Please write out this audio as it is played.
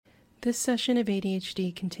This session of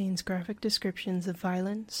ADHD contains graphic descriptions of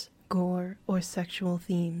violence, gore, or sexual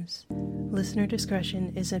themes. Listener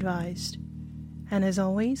discretion is advised. And as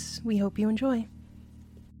always, we hope you enjoy.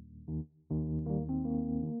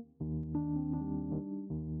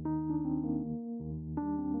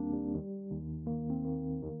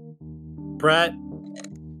 Brett,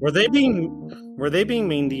 were they being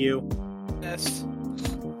mean to you? Yes.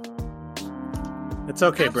 It's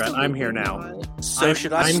okay, Brett. I'm here now. So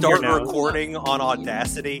should I start recording on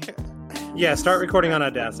Audacity? Yeah, start recording on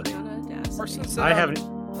Audacity. I haven't.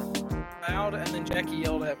 Loud, and then Jackie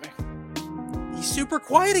yelled at me. He's super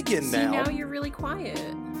quiet again See, now. now you're really quiet.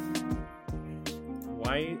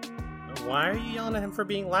 Why are you yelling at him for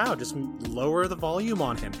being loud? Just lower the volume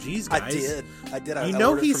on him. Jeez, guys. I did. You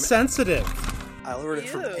know he's sensitive. I lowered it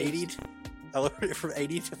from 80. I lowered it from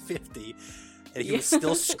 80 to 50, and he was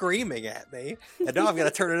still screaming at me. And now I've got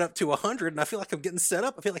to turn it up to 100, and I feel like I'm getting set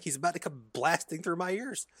up. I feel like he's about to come blasting through my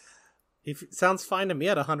ears. He sounds fine to me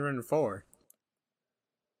at 104.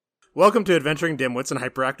 Welcome to Adventuring Dimwits and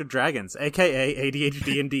Hyperactive Dragons, aka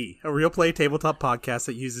ADHD&D, a real play tabletop podcast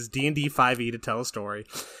that uses D&D 5e to tell a story.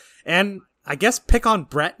 And I guess pick on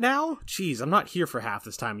Brett now? Jeez, I'm not here for half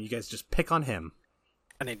this time. You guys just pick on him.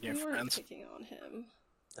 I need new You weren't friends. picking on him.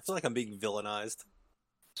 I feel like I'm being villainized.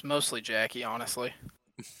 It's mostly Jackie, honestly.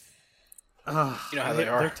 You know how they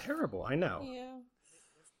are. They're terrible, I know.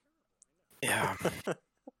 Yeah. Yeah.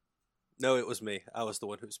 No, it was me. I was the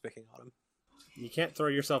one who was picking on him. You can't throw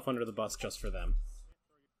yourself under the bus just for them.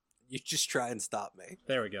 You just try and stop me.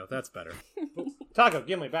 There we go, that's better. Taco,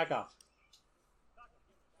 Gimli, back off.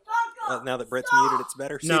 Now that Brett's muted, it's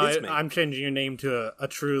better. See, No, it is me. I'm changing your name to a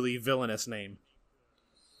truly villainous name.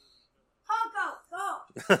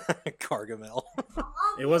 Gargamel.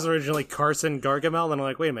 It was originally Carson Gargamel, then I'm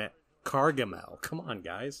like, wait a minute, Cargamel. Come on,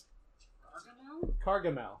 guys.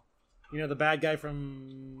 Cargamel. You know the bad guy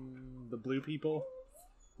from the Blue People?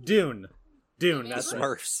 Dune, that's right.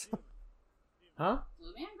 Smurfs. Huh?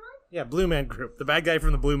 Blue Man Group? Yeah, Blue Man Group. The bad guy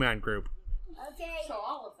from the Blue Man Group. Okay. So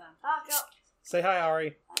all of them. Say hi,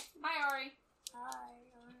 Ari. Hi, Ari.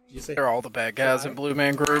 You say They're all the bad guys in Blue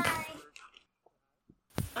Man Group.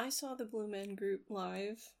 I saw the Blue Man Group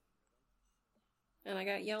live, and I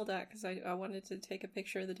got yelled at because I wanted to take a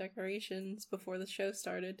picture of the decorations before the show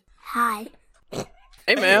started. Hi.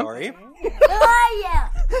 Hey, man. Ari. Who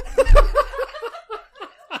are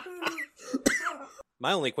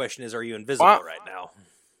My only question is, are you invisible What? right now?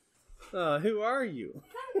 who are you?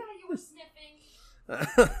 You were sniffing.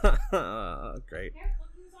 Great.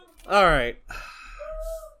 Alright.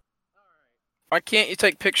 Why can't you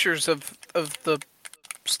take pictures of the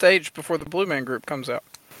stage before the Blue Man Group comes out?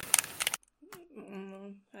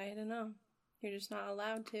 I don't know. You're just not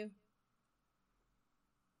allowed to.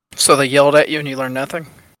 So they yelled at you and you learned nothing?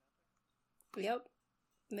 Yep.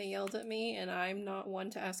 They yelled at me, and I'm not one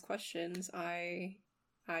to ask questions. I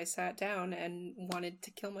sat down and wanted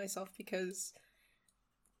to kill myself because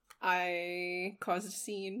I caused a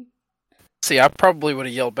scene. See, I probably would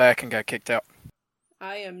have yelled back and got kicked out.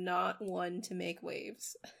 I am not one to make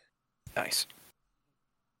waves. Nice.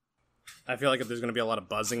 I feel like there's going to be a lot of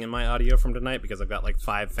buzzing in my audio from tonight because I've got like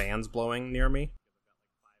 5 fans blowing near me.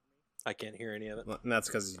 I can't hear any of it. And that's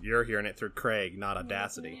because you're hearing it through Craig, not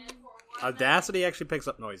Audacity. Audacity actually picks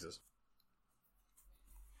up noises.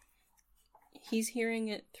 He's hearing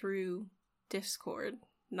it through Discord,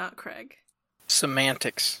 not Craig.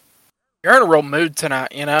 Semantics. You're in a real mood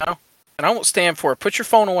tonight, you know? And I won't stand for it. Put your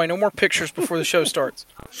phone away. No more pictures before the show starts.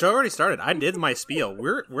 Show already started. I did my spiel.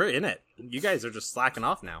 We're in it. You guys are just slacking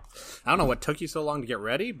off now. I don't know what took you so long to get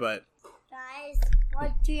ready, but... Guys,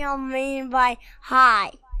 what do you mean by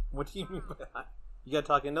hi? What do you mean by that? You gotta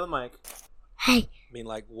talk into the mic. Hey. I mean,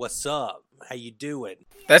 like, what's up? How you doing?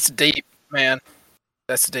 That's deep, man.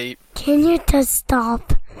 That's deep. Can you just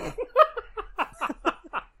stop?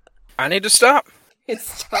 I need to stop.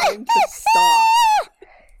 It's time to stop.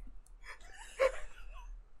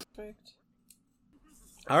 Perfect.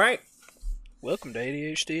 Alright. Welcome to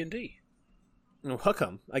ADHD&D.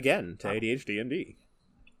 Welcome again to ADHD&D.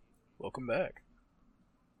 Welcome back.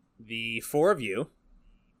 The 4 of you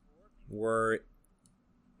were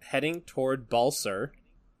heading toward Balser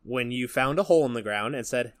when you found a hole in the ground and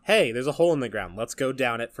said, hey, there's a hole in the ground. Let's go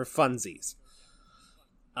down it for funsies.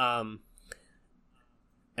 And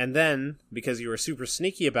then, because you were super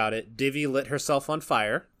sneaky about it, Divvy lit herself on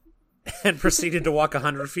fire and proceeded to walk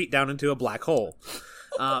 100 feet down into a black hole.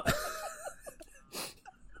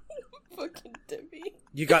 Fucking Debbie.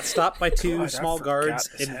 You got stopped by 2 God, small I forgot guards.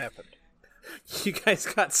 this happened. You guys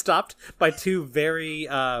got stopped by two very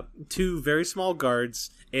small guards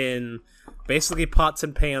in basically pots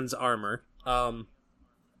and pans armor,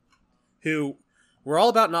 who were all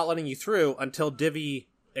about not letting you through until Divi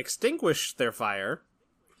extinguished their fire,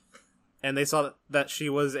 and they saw that she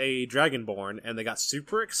was a Dragonborn, and they got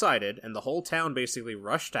super excited, and the whole town basically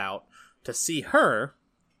rushed out to see her,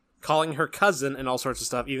 calling her cousin and all sorts of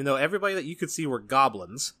stuff, even though everybody that you could see were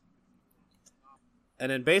goblins.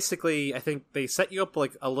 And then basically, I think they set you up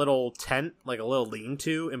like a little tent, like a little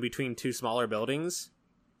lean-to in between two smaller buildings,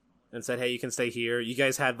 and said, hey, you can stay here. You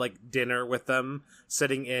guys had like dinner with them,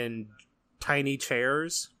 sitting in tiny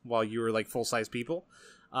chairs while you were like full-size people.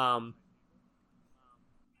 You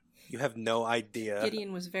have no idea.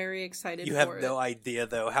 Gideon was very excited You for have it. no idea,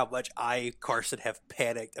 though, how much Carson, have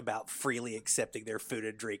panicked about freely accepting their food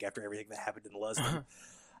and drink after everything that happened in Lusden.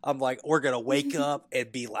 I'm like, we're going to wake up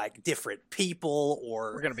and be like different people,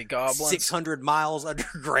 or We're gonna be goblins. 600 miles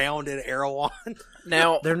underground in Erewhon.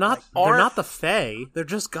 Now, They're not the Fae, they're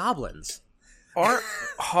just goblins. aren't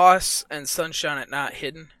Haas and Sunshine at Night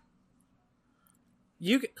hidden?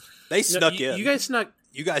 They snuck in. You guys snuck.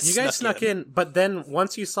 You guys snuck in, but then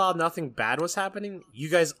once you saw nothing bad was happening, you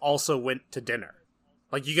guys also went to dinner.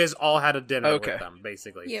 Like, you guys all had a dinner with them,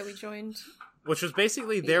 basically. Yeah, we joined. Which was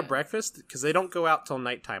basically their breakfast, because they don't go out till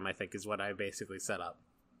nighttime, I think, is what I basically set up.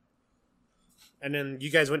 And then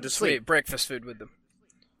you guys went to sleep. Sweet breakfast food with them.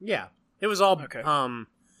 Yeah. It was all, Okay. It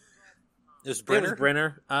was Brenner? It was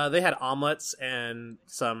Brenner. They had omelets and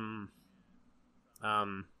some,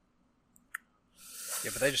 Yeah,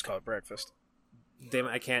 but they just call it breakfast. damn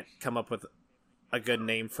it, I can't come up with a good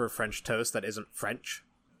name for French toast that isn't French.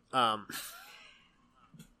 You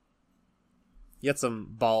had some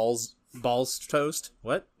balls toast.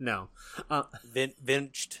 What? No.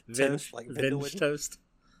 Vinched toast, like Vinch toast.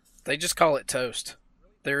 They just call it toast.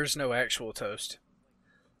 There's no actual toast.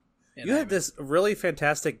 You had this really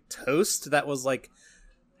fantastic toast that was like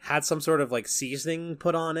had some sort of like seasoning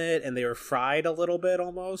put on it, and they were fried a little bit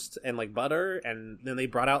almost, and like butter, and then they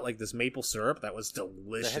brought out like this maple syrup that was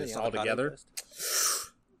delicious altogether.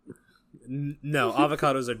 No,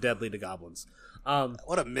 avocados are deadly to goblins.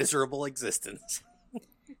 What a miserable existence.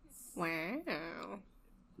 Wow.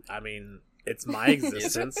 I mean, it's my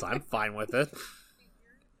existence. I'm fine with it.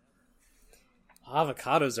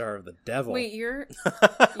 Avocados are the devil. Wait, you're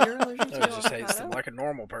allergic to I just hates avocado? them like a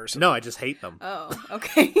normal person. No, I just hate them. Oh,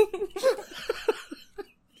 okay.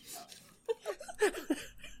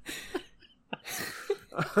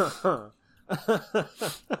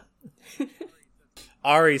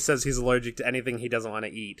 Ari says he's allergic to anything he doesn't want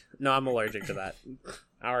to eat. No, I'm allergic to that.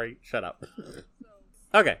 Ari, shut up.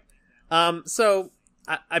 Okay. So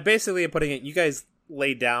I basically am putting it, you guys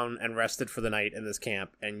laid down and rested for the night in this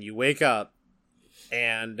camp, and you wake up,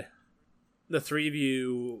 and the three of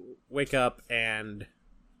you wake up, and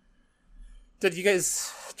did you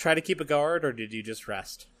guys try to keep a guard, or did you just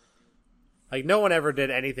rest? Like, no one ever did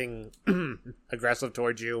anything aggressive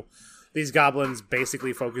towards you. These goblins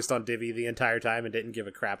basically focused on Divi the entire time and didn't give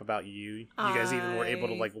a crap about you. You guys even were able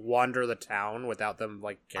to, like, wander the town without them,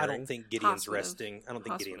 like, caring. I don't think Gideon's Haas would've- resting. I don't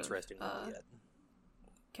think Haas Gideon's would've, resting well yet.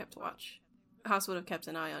 Kept watch. Haas would have kept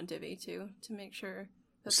an eye on Divi too to make sure.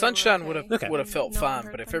 That Sunshine they would were have okay. would have felt No one fine,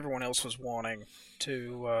 hurt but if them. everyone else was wanting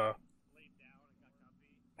to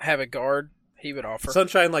have a guard, he would offer.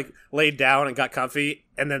 Sunshine, like, laid down and got comfy,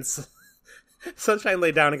 and then... Sunshine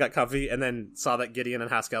laid down and got comfy, and then saw that Gideon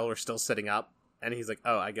and Haskell were still sitting up, and he's like,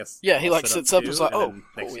 oh, I guess Yeah, he I'll like sit sits up too. and is like, And oh, then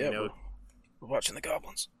next oh thing yeah, you know, we're watching the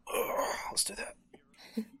goblins. Oh, let's do that.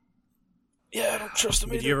 Yeah, I don't trust him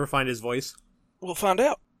did either. you ever find his voice? We'll find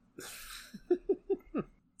out.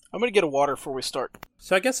 I'm gonna get a water before we start.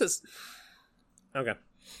 So I guess it's... Okay.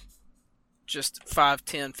 Just 5,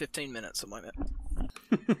 10, 15 minutes, something like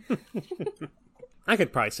that. I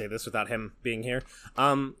could probably say this without him being here.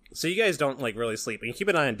 So you guys don't, like, really sleep, and you keep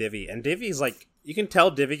an eye on Divi, and Divi's, like, you can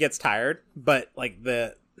tell Divi gets tired, but, like,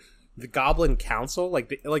 the Goblin Council,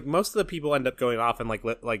 like most of the people end up going off and, like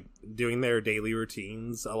doing their daily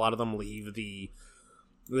routines. A lot of them leave the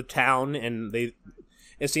town, and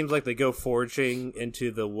it seems like they go foraging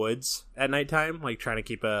into the woods at nighttime, like trying to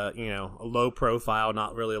keep a low profile,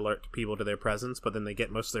 not really alert people to their presence, but then they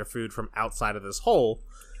get most of their food from outside of this hole,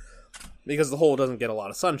 because the hole doesn't get a lot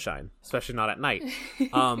of sunshine, especially not at night.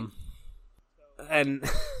 And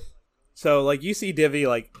so, like, you see Divi,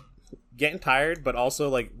 like, getting tired, but also,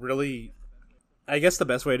 like, really, I guess the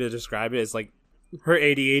best way to describe it is, like, her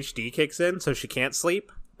ADHD kicks in, so she can't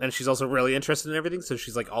sleep, and she's also really interested in everything, so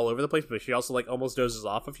she's, like, all over the place, but she also, like, almost dozes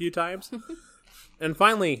off a few times. And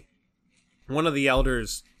finally, one of the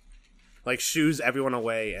elders, like, shoos everyone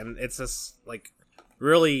away, and it's this, like,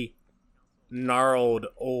 really gnarled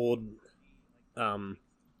old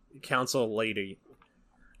council lady,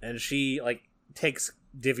 and she like takes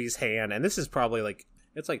Divvy's hand, and this is probably like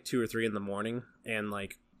it's like 2 or 3 in the morning, and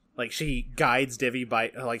like she guides Divvy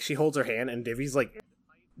by like she holds her hand, and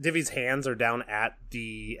Divvy's hands are down at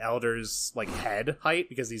the elder's like head height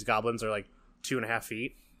because these goblins are like 2.5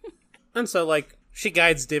 feet, and so like she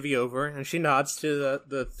guides Divvy over, and she nods to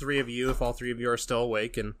the 3 of you if all 3 of you are still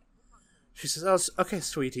awake, and she says, "Oh, okay,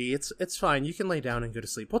 sweetie, it's fine. You can lay down and go to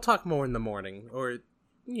sleep. We'll talk more in the morning, or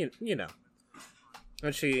you know."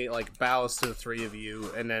 And she like bows to the 3 of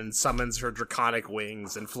you, and then summons her draconic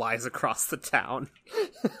wings and flies across the town.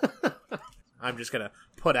 I'm just gonna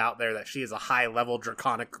put out there that she is a high-level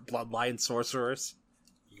draconic bloodline sorceress.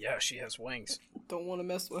 Yeah, she has wings. Don't want to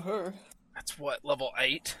mess with her. That's what, level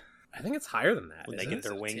 8? I think it's higher than that. When they isn't get it?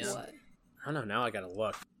 their wings. What? I don't know. Now I gotta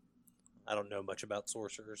look. I don't know much about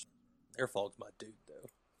sorcerers. Airfog's my dude, though.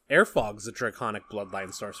 Airfog's a draconic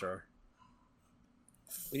bloodline sorcerer.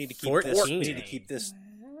 We need to keep 14. this. We need to keep this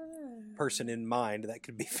person in mind. That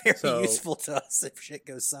could be very useful to us if shit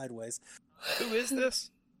goes sideways. Who is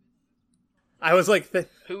this? I was like,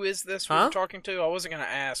 Who is this Huh? we're talking to? I wasn't going to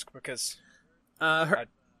ask because her, I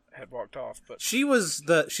had walked off, but she's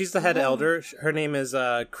the head elder. Her name is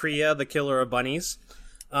Crea, the killer of bunnies.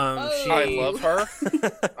 I love her.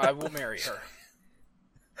 I will marry her.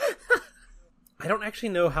 I don't actually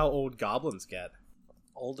know how old goblins get.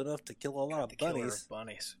 Old enough to kill a lot The of killer bunnies. of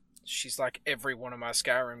bunnies. She's like every one of my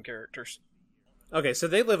Skyrim characters. Okay, so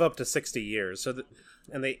they live up to 60 years,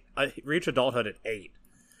 and they reach adulthood at 8.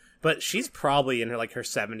 But she's probably in her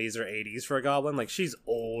 70s or 80s for a goblin. Like, she's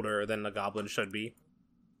older than a goblin should be.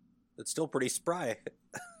 It's still pretty spry.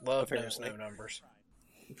 Love knows Apparently. no numbers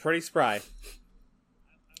Pretty spry.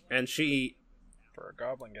 And she... for a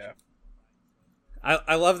goblin guy.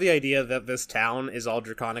 I love the idea that this town is all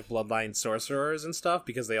draconic bloodline sorcerers and stuff,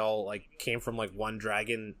 because they all, came from, one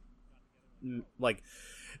dragon...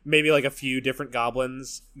 maybe, a few different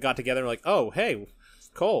goblins got together and were like, oh, hey,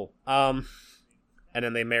 cool. And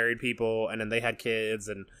then they married people, and then they had kids,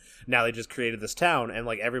 and now they just created this town, and,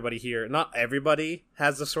 everybody here... Not everybody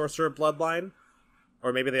has the sorcerer bloodline,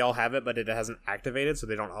 or maybe they all have it, but it hasn't activated, so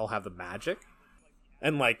they don't all have the magic.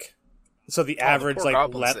 And, so the average, the poor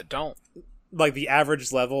goblins that don't. The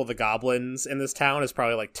average level of the goblins in this town is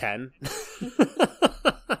probably, 10.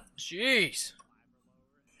 Jeez.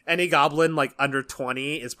 Any goblin, under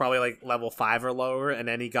 20 is probably, level 5 or lower, and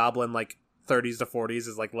any goblin, 30s to 40s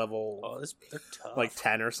is, level, Oh, they're tough.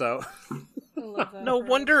 10 or so. I love that No for us.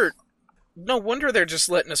 wonder. No wonder they're just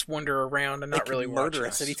letting us wander around and They not could really murder watching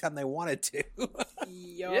us anytime they wanted to.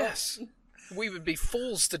 Yup. Yes, we would be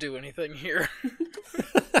fools to do anything here.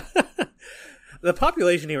 The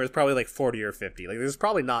population here is probably 40 or 50. There's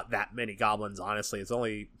probably not that many goblins, honestly.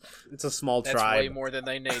 It's a small That's tribe, way more than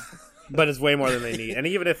they need. but it's way more than they need. And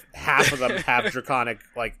even if half of them have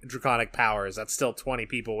draconic powers, that's still 20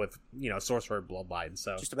 people with, sorcerer bloodline.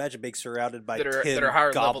 So Just imagine being surrounded by That are 10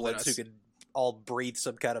 higher level than goblins who us. could all breathe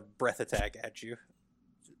some kind of breath attack at you.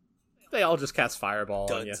 they all just cast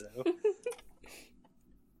fireball on you. Dunzo.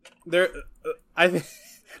 There,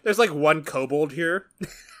 there's one kobold here.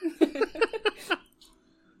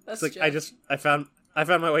 That's It's Jeff. I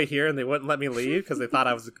found my way here, and they wouldn't let me leave because they thought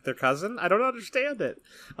I was their cousin. I don't understand it.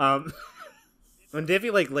 When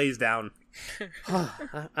Divvy lays down,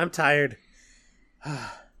 I'm tired.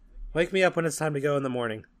 Wake me up when it's time to go in the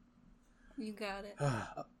morning. You got it.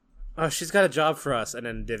 Oh, she's got a job for us, and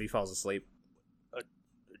then Divvy falls asleep.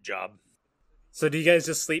 Job. So do you guys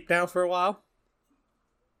just sleep now for a while?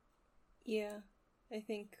 Yeah, I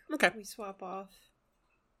think Okay. we swap off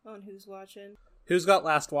on who's watching. Who's got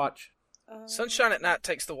last watch? Sunshine at night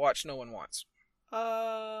takes the watch no one wants.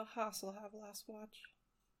 Haas will have last watch.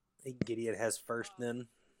 I think Gideon has first then.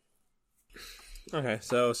 Okay,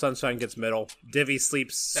 so Sunshine gets middle. Divvy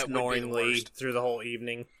sleeps That would be the snoringly worst. through the whole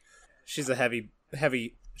evening. She's a heavy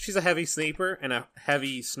sleeper and a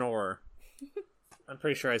heavy snorer. I'm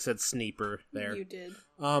pretty sure I said sneeper there. You did.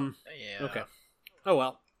 Yeah. Okay. Oh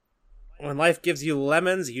well. When life gives you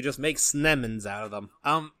lemons, you just make snemons out of them.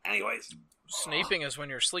 Anyways. Sneeping is when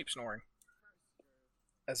you're sleep snoring,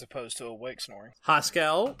 as opposed to awake snoring.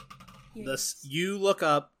 Haskell, Yes. you look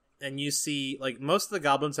up and you see, most of the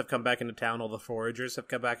goblins have come back into town. All the foragers have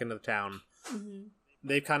come back into the town. Mm-hmm.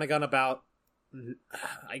 They've kind of gone about,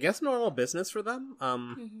 I guess, normal business for them.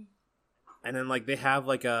 Mm-hmm. And then,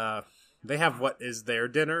 they have what is their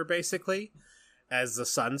dinner, basically, as the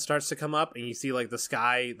sun starts to come up, and you see, the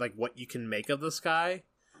sky, what you can make of the sky,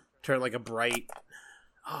 turn, a bright...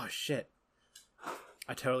 Oh, shit.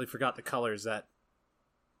 I totally forgot the colors that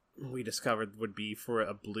we discovered would be for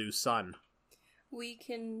a blue sun. We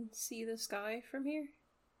can see the sky from here.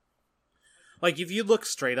 Like, if you look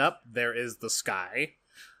straight up, there is the sky.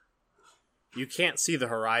 You can't see the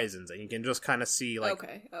horizons, and you can just kind of see, like...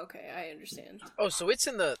 Okay, I understand. Oh, so it's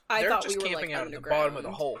in the... I They're thought just we were, camping like, out at the bottom of the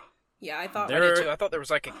underground. hole. Yeah, I thought... I did too. I thought there was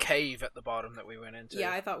like a cave at the bottom that we went into.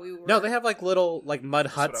 Yeah, I thought we were... No, they have, like, little, like, mud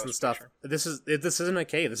That's what huts I and was stuff. This isn't a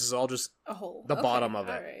cave. This is all just a hole. the bottom of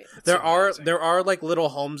it. Alright. There are like little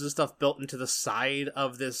homes and stuff built into the side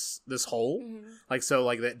of this hole. Mm-hmm. Like, so,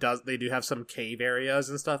 like, they do have some cave areas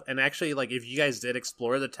and stuff. And actually, like, if you guys did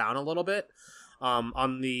explore the town a little bit,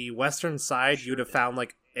 on the western side, you'd have found,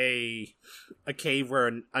 like, a cave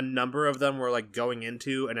where a number of them were, like, going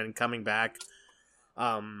into and then coming back,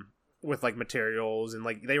 with, like, materials, and,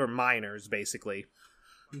 like, they were miners, basically.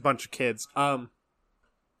 A bunch of kids.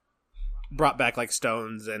 Brought back, like,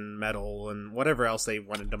 stones and metal and whatever else they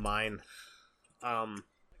wanted to mine.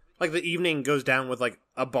 Like, the evening goes down with, like,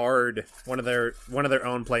 a bard, one of their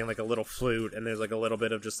own, playing, like, a little flute, and there's, like, a little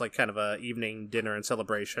bit of just, like, kind of a evening dinner and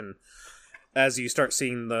celebration as you start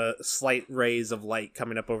seeing the slight rays of light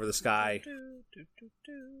coming up over the sky.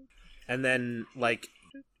 And then, like,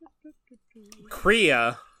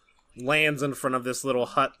 Crea lands in front of this little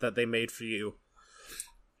hut that they made for you.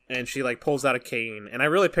 And she, like, pulls out a cane. And I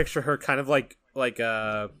really picture her kind of like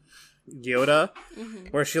Yoda,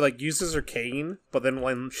 where she, like, uses her cane, but then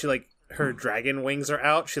when she, like, her dragon wings are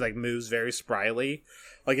out, she, like, moves very spryly.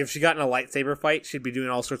 Like, if she got in a lightsaber fight, she'd be doing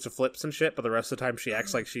all sorts of flips and shit, but the rest of the time she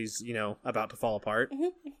acts like she's, you know, about to fall apart.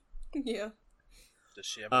 Yeah. Does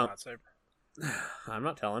she have a lightsaber? I'm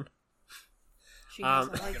not telling. She has a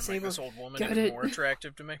Gonna make lightsaber. this old woman Got even it. more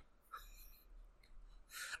attractive to me.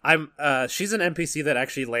 She's an NPC that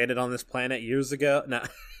actually landed on this planet years ago. No.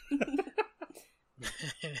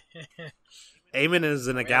 Eamon is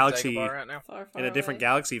in a galaxy, Right now. Far in a different away.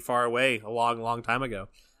 galaxy far away, a long, long time ago.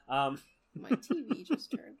 My TV just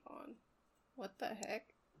turned on. What the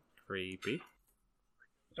heck? Creepy.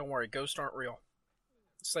 Don't worry, ghosts aren't real.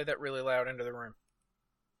 Say that really loud into the room.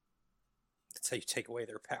 That's how you take away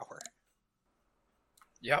their power.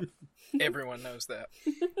 Yep. Everyone knows that.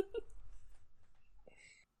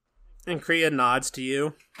 And Crea nods to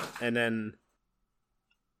you, and then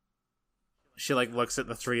she, like, looks at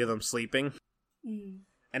the three of them sleeping. Mm.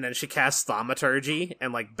 And then she casts thaumaturgy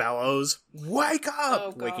and, like, bellows, "Wake up!"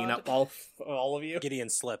 Oh, waking God. up all of you. Gideon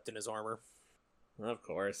slept in his armor. Of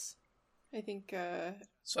course. I think,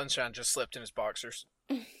 Sunshine just slipped in his boxers,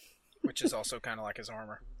 which is also kind of like his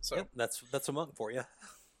armor. So Yep, that's a monk for you.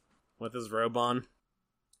 With his robe on.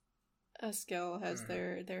 Eskel has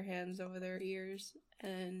their hands over their ears,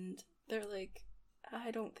 and they're like,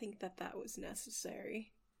 I don't think that was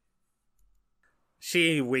necessary.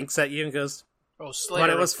 She winks at you and goes, oh, Slayer "But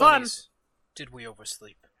it of was fun." bunnies. Did we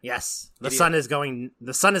oversleep? "Yes, the Gideon-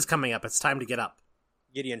 sun is coming up. It's time to get up."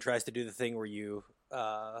 Gideon tries to do the thing where you,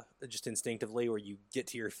 just instinctively, where you get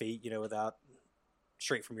to your feet, without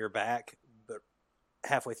straight from your back, but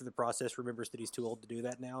halfway through the process remembers that he's too old to do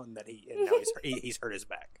that now, and that now he's hurt his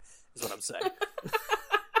back, is what I'm saying.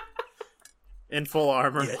 In full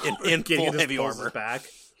armor. Yeah, in Gideon full just heavy pulls armor. his back.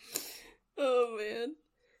 Oh, man.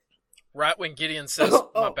 Right when Gideon says,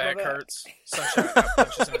 my back hurts, Sunshine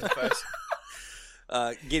punches him in the face.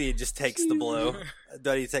 Gideon just takes the blow.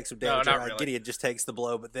 Then he takes some damage. No, not really. Gideon just takes the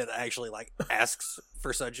blow, but then actually asks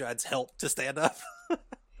for Sunshine's help to stand up.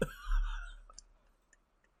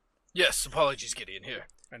 Yes, apologies, Gideon. Here.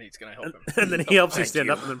 And he's going to help him. And then he helps you thank stand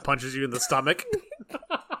you. up and then punches you in the stomach.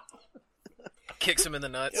 Kicks him in the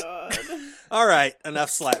nuts. God. All right, enough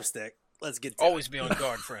slapstick. Let's get to Always be on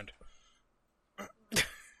guard, friend.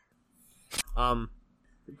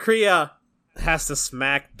 Crea has to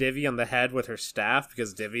smack Divvy on the head with her staff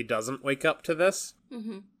because Divvy doesn't wake up to this.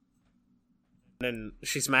 Mm-hmm. And then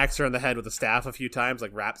she smacks her on the head with the staff a few times,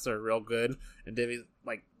 like raps her real good, and Divvy,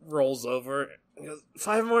 like, rolls over and goes,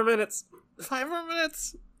 5 more minutes! 5 more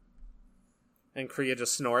minutes! And Crea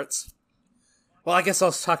just snorts. Well, I guess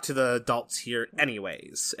I'll talk to the adults here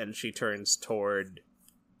anyways. And she turns toward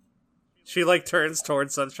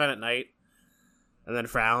Sunshine at Night, and then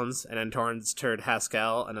frowns, and then turns toward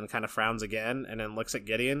Haskell, and then kind of frowns again, and then looks at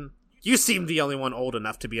Gideon. You seem the only one old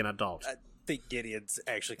enough to be an adult. I think Gideon's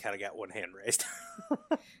actually kind of got one hand raised.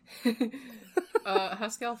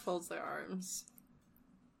 Haskell folds their arms.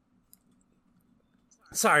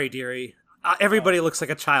 Sorry, dearie. Everybody looks like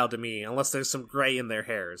a child to me, unless there's some gray in their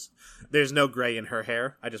hairs. There's no gray in her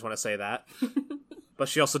hair. I just want to say that. But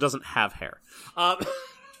she also doesn't have hair. How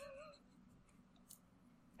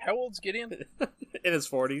old's Gideon? In his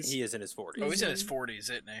 40s. He is in his 40s. Oh, he's in his 40s,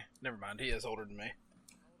 isn't he? Never mind, he is older than me.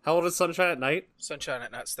 How old is Sunshine at Night? Sunshine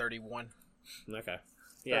at Night's 31. Okay.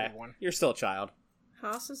 Yeah, 31. you're still a child.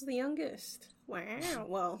 Haas is the youngest. Wow.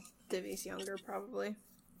 Well, Divvy's younger, probably.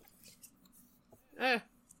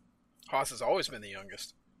 Haas has always been the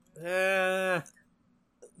youngest. The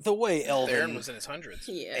way Theron Elven was in his hundreds.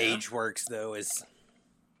 Yeah. age works, though, is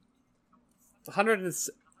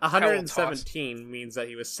 117 means that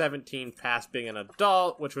he was 17 past being an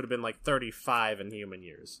adult, which would have been like 35 in human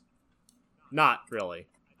years. Not really.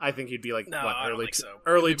 I think he'd be like, No, what, I don't early think so.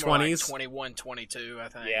 early It'd be more like 20s? 21, 22, I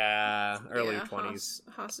think. Yeah, early Yeah, 20s.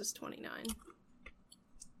 Haas is 29.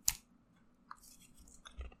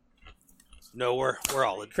 no. We're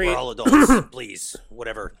all Crea- adults. Please,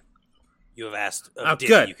 whatever you have asked of Oh, Divvy,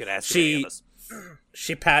 good. you can ask She- any of us.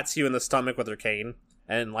 She pats you in the stomach with her cane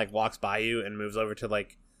and like walks by you and moves over to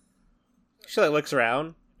like she like looks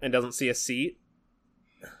around and doesn't see a seat.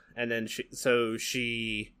 And then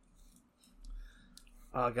she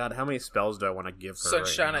oh god, how many spells do I want to give her?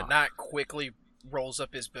 Sunshine right at now? Night quickly rolls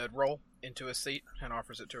up his bedroll into a seat and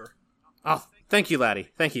offers it to her. Oh, thank you, laddie.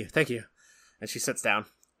 Thank you. And she sits down.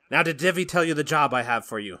 Now, did Divvy tell you the job I have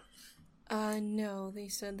for you? No, they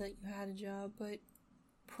said that you had a job, but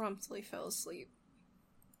promptly fell asleep.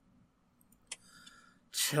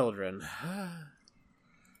 Children.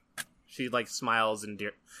 She like smiles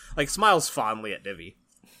smiles fondly at Divvy.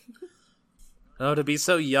 Oh, to be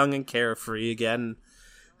so young and carefree again.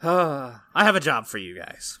 I have a job for you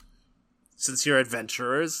guys. Since you're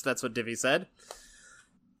adventurers, that's what Divvy said.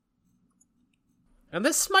 And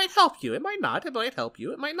this might help you. It might not. It might help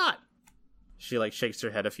you. It might not. She like shakes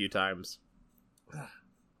her head a few times.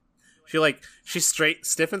 She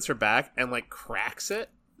stiffens her back and like cracks it.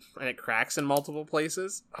 And it cracks in multiple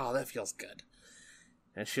places. Oh, that feels good.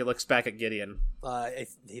 And she looks back at Gideon. I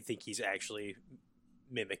think he's actually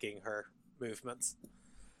mimicking her movements.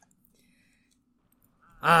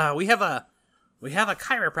 We have a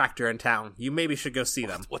chiropractor in town. You maybe should go see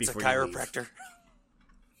them. What's a before you leave. chiropractor?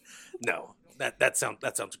 No, that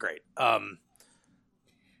sounds great.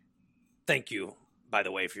 Thank you, by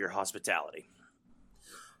the way, for your hospitality.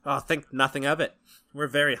 Oh, think nothing of it. We're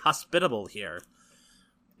very hospitable here.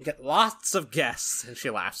 We get lots of guests. And she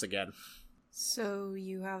laughs again. So,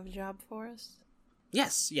 you have a job for us?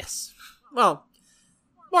 Yes. Well,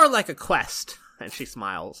 more like a quest. And she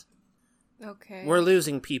smiles. Okay. We're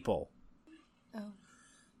losing people. Oh.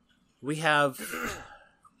 We have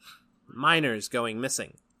miners going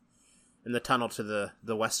missing in the tunnel to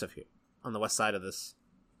the west of here, on the west side of this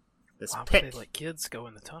Why pit. would they let kids go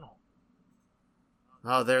in the tunnel?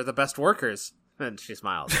 Oh, they're the best workers. And she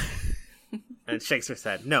smiles. And shakes her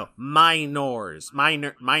head. No, minors.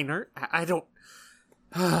 Minor? I don't...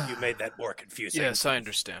 You made that more confusing. Yes, I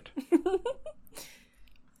understand.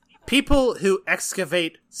 People who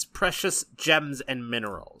excavate precious gems and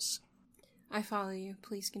minerals. I follow you.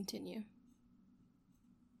 Please continue.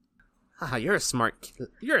 Ah, you're a smart kid.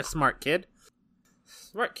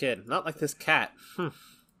 Smart kid. Not like this cat.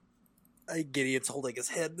 Gideon's holding his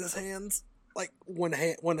head in his hands, like one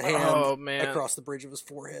hand Oh, man. across the bridge of his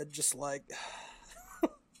forehead, just like.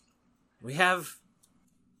 We have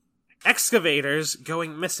excavators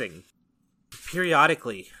going missing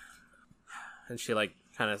periodically. And she like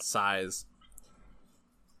kind of sighs.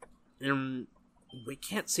 And we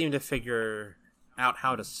can't seem to figure out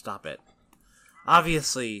how to stop it.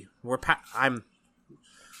 Obviously,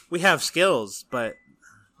 we have skills, but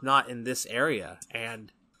not in this area.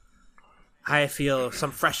 And I feel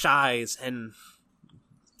some fresh eyes and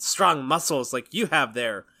strong muscles like you have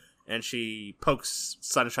there. And she pokes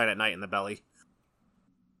Sunshine at Night in the belly.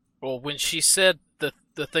 Well, when she said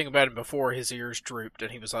the thing about him before, his ears drooped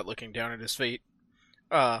and he was like looking down at his feet.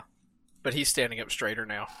 But he's standing up straighter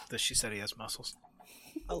now that she said he has muscles.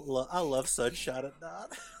 I love Sunshine at Night.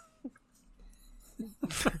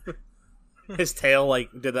 His tail like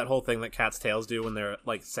did that whole thing that cats' tails do when they're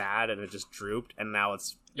like sad, and it just drooped, and now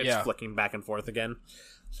it's Yeah. flicking back and forth again.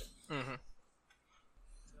 Mm-hmm.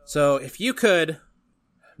 So if you could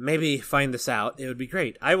maybe find this out, it would be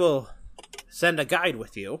great. I will send a guide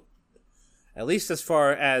with you, at least as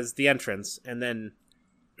far as the entrance, and then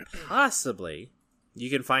possibly you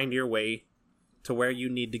can find your way to where you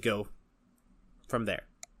need to go from there.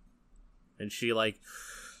 And she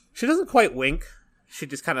doesn't quite wink. She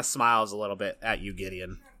just kind of smiles a little bit at you,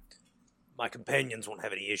 Gideon. My companions won't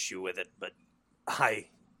have any issue with it, but I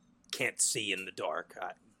can't see in the dark.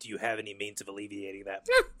 Do you have any means of alleviating that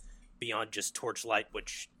beyond just torchlight,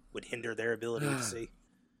 which would hinder their ability to see?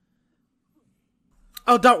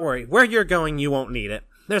 Oh, don't worry. Where you're going, you won't need it.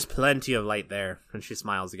 There's plenty of light there. And she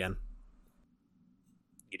smiles again.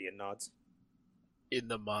 Gideon nods. In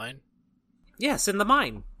the mine? Yes, in the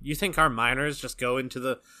mine. You think our miners just go into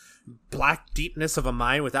the black deepness of a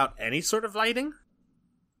mine without any sort of lighting?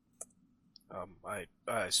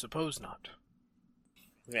 I suppose not.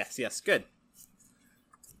 Yes, good.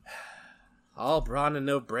 All brawn and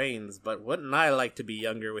no brains, but wouldn't I like to be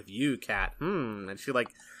younger with you, Cat? And she, like,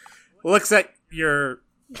 looks at your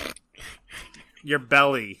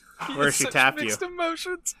belly where she Such tapped you. mixed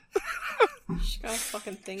emotions. She got a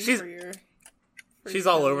fucking thing She's- for your... She's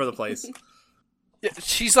all over the place. Yeah,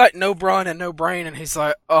 she's like, no brawn and no brain, and he's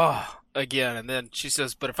like, oh, again. And then she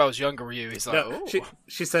says, but if I was younger with you, he's like, No, oh.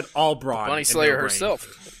 she said all brawn. Bunny and Slayer no brain.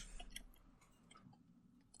 herself.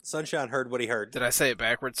 Sunshine heard what he heard. Did I say it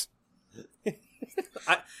backwards?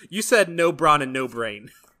 You said no brawn and no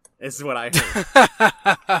brain. Is what I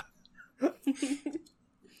heard.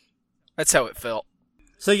 That's how it felt.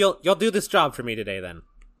 So you'll do this job for me today, then.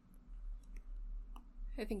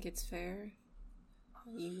 I think it's fair.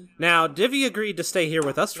 Now, Divvy agreed to stay here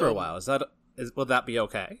with us for a while. Will that be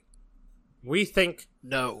okay? We think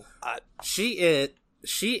No. she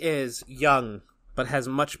is young, but has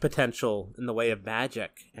much potential in the way of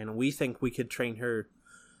magic, and we think we could train her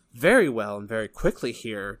very well and very quickly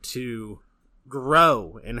here to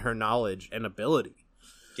grow in her knowledge and ability.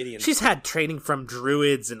 Gideon. She's had training from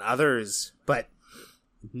druids and others, but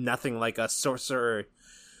nothing like a sorcerer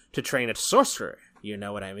to train a sorcerer. You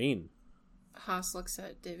know what I mean? Haas looks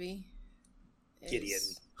at Divvy. Gideon.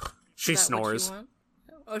 She Is that what you snores. want?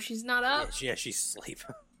 Oh, she's not up? Yeah, she's asleep.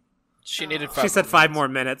 She needed 5 She said more 5 minutes. more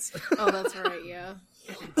minutes. Oh, that's right, yeah.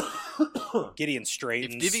 Gideon If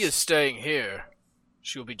straightens. Divvy is staying here,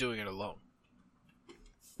 she'll be doing it alone.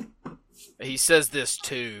 He says this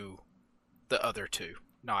to the other two,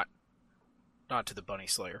 not to the Bunny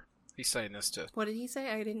Slayer. He's saying this to What did he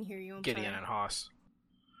say? I didn't hear you. I'm Gideon sorry. and Haas.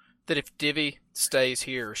 That if Divvy stays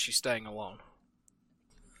here, she's staying alone.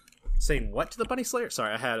 Saying what to the Bunny Slayer?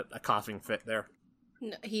 Sorry, I had a coughing fit there.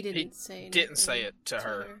 No, he didn't say anything. Didn't say it to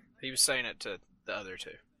her. He was saying it to the other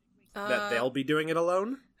two. That they'll be doing it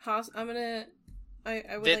alone? Haas, I'm gonna... I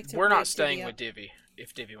would That like to we're break not staying Divvy with up. Divvy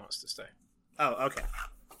if Divvy wants to stay. Oh, okay.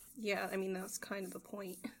 Yeah, I mean, that's kind of the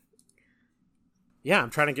point. Yeah, I'm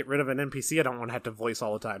trying to get rid of an NPC I don't want to have to voice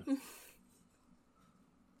all the time.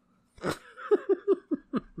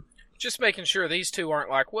 Just making sure these two aren't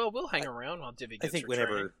like, well, we'll hang around while Divvy I gets think her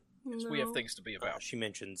whenever training, 'cause we have No. things to be about. she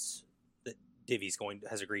mentions that Divvy's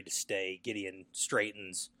has agreed to stay, Gideon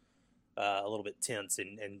straightens a little bit tense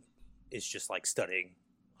and is just like studying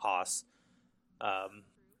Haas.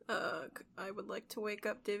 I would like to wake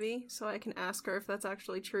up Divvy so I can ask her if that's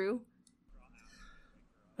actually true.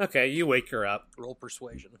 Okay, you wake her up. Roll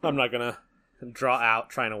persuasion. I'm not gonna draw out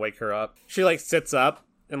trying to wake her up. She, like, sits up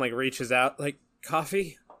and, like, reaches out, like,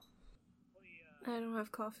 coffee? I don't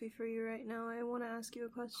have coffee for you right now. I want to ask you a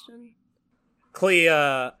question. Clea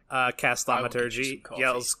casts I will get you thaumaturgy, some coffee.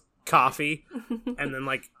 yells coffee, and then,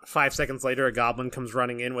 like, 5 seconds later, a goblin comes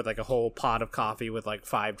running in with, like, a whole pot of coffee with, like,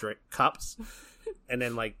 5 cups. And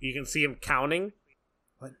then, like, you can see him counting.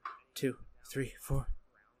 1, 2, 3, 4.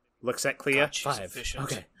 Looks at Clea. God, she's 5. efficient.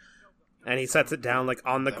 Okay. And he sets it down, like,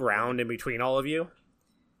 on the ground in between all of you.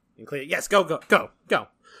 And Clea, yes, go.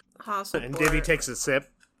 Haas will And pour- Divvy takes a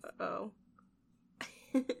sip. Oh.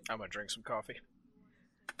 I'm gonna drink some coffee.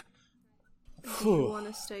 Do you want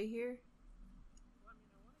to stay here?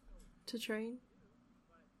 To train?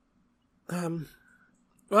 Well,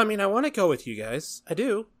 I mean, I want to go with you guys. I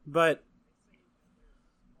do, but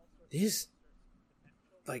these,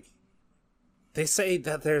 like, they say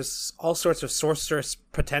that there's all sorts of sorceress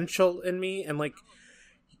potential in me, and, like,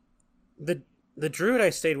 the druid I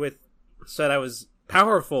stayed with said I was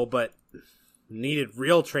powerful, but needed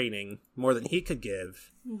real training more than he could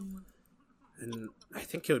give. And I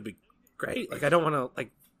think it would be great. Like, I don't want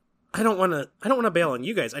to bail on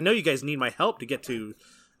you guys. I know you guys need my help to get to,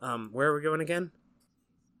 where are we going again?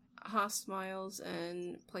 Haas smiles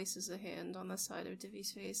and places a hand on the side of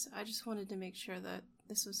Divvy's face. I just wanted to make sure that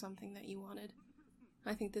this was something that you wanted.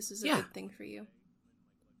 I think this is a Yeah. good thing for you.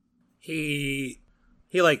 He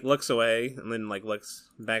like looks away and then like looks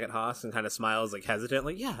back at Haas and kind of smiles like hesitant,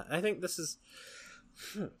 like, yeah, I think this is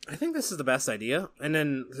the best idea. And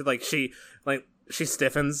then like she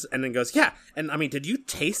stiffens and then goes, yeah, and I mean, did you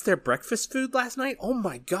taste their breakfast food last night? Oh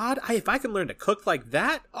my god, if I can learn to cook like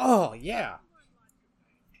that, oh yeah.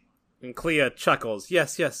 And Clea chuckles,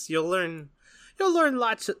 yes, you'll learn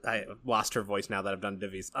lots of... I lost her voice now that I've done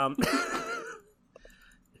Divvy's.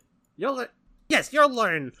 You'll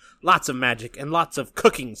learn lots of magic and lots of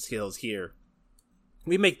cooking skills here.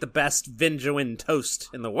 We make the best Vinjoin toast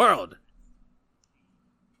in the world.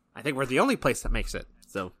 I think we're the only place that makes it,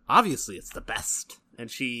 so obviously it's the best. And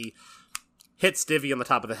she hits Divvy on the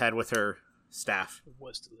top of the head with her staff. It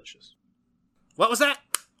was delicious. What was that?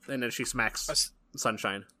 And then she smacks I s-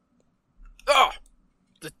 Sunshine. Oh,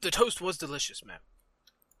 the toast was delicious, man.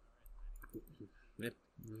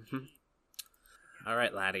 Mm-hmm. All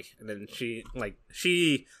right, laddie. And then she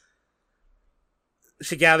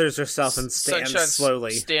gathers herself and stands Sunshine's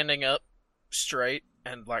slowly. standing up straight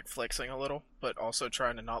and like flexing a little, but also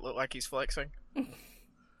trying to not look like he's flexing.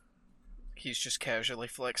 He's just casually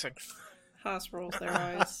flexing. Haas rolls their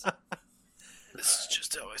eyes This is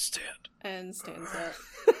just how I stand. and stands up.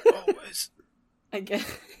 Always. Again.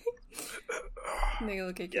 They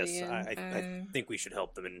look at Yes, Gideon. I think we should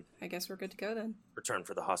help them in I guess we're good to go then. return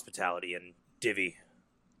for the hospitality. And Divvy,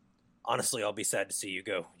 honestly, I'll be sad to see you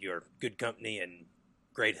go. You're good company and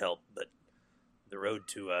great help, but the road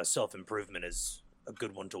to self-improvement is a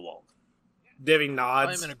good one to walk. Divvy I'm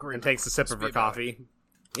nods in agreement. and takes a sip Let's of be her about coffee.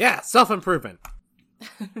 Yeah, self-improvement.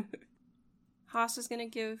 Haas is gonna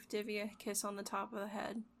give Divvy a kiss on the top of the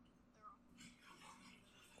head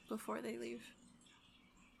before they leave.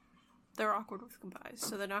 They're awkward with goodbyes,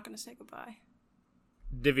 so they're not gonna say goodbye.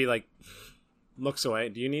 Divvy, looks away.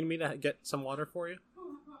 Do you need me to get some water for you?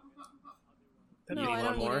 No, You need I one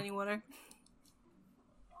don't more? need any water.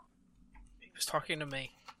 He was talking to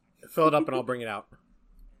me. Fill it up and I'll bring it out.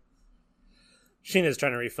 Sheena's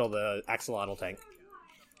trying to refill the axolotl tank.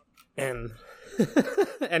 And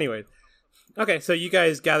anyway. Okay, so you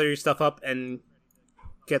guys gather your stuff up and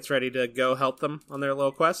gets ready to go help them on their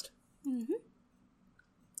little quest. Mm-hmm.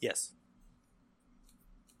 Yes.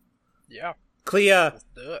 Yeah, Clea,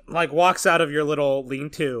 do it. walks out of your little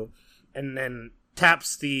lean-to and then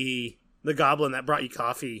taps the goblin that brought you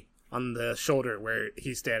coffee on the shoulder where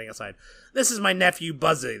he's standing outside. This is my nephew,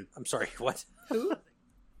 Buzzing. I'm sorry, what? Who?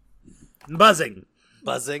 Buzzing.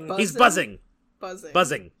 Buzzing? He's buzzing. Buzzing.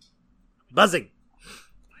 Buzzing. Buzzing.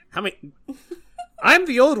 How many... I'm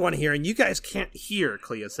the old one here, and you guys can't hear,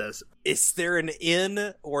 Clea says. Is there an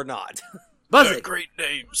inn or not? There are Buzzing! great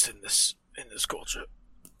names in this culture.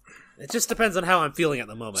 It just depends on how I'm feeling at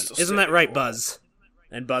the moment. Still Isn't that standing right, for Buzz?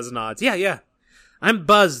 And Buzz nods. Yeah. I'm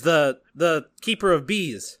Buzz, the keeper of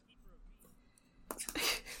bees.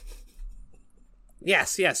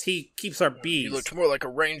 Yes, he keeps our bees. You looked more like a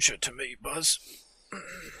ranger to me, Buzz.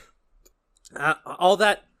 All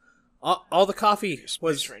the coffee You're a space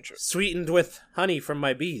was ranger. sweetened with honey from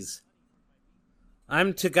my bees.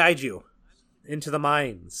 I'm to guide you into the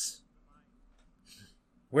mines,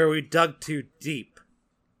 where we dug too deep.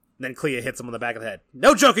 Then Clea hits him on the back of the head.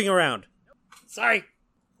 No joking around! Sorry!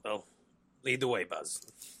 Well, lead the way, Buzz.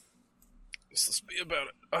 Let's be about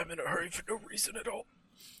it. I'm in a hurry for no reason at all.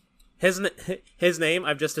 His name,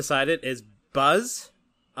 I've just decided, is Buzz,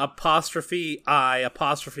 apostrophe I,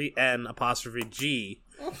 apostrophe N, apostrophe G.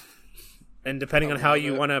 And depending on how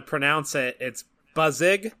you want to pronounce it, it's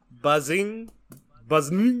Buzzig, Buzzing,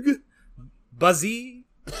 Buzzing, Buzzy.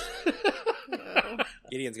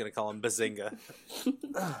 Gideon's gonna call him Bazinga.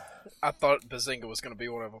 I thought Bazinga was going to be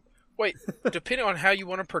one of them. Wait, depending on how you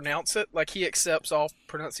want to pronounce it, like he accepts all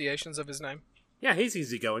pronunciations of his name? Yeah, he's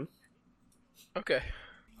easygoing. Okay.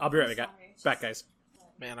 I'll be right back, guys.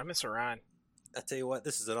 Man, I miss Orion. I tell you what,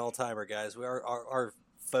 this is an all-timer, guys. Our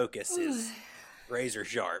focus is razor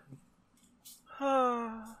sharp. At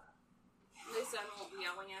least I won't be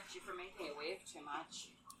yelling at you for making it wave too much.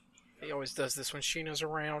 He always does this when Sheena's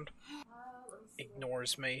around.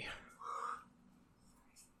 Ignores me.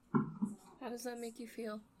 How does that make you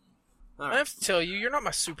feel? I have to tell you, you're not my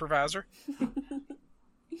supervisor.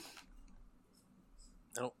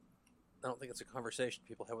 I don't think it's a conversation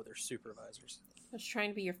people have with their supervisors. I was trying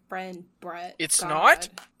to be your friend, Brett. It's God. not?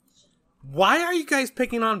 Why are you guys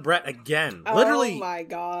picking on Brett again? Oh Literally, my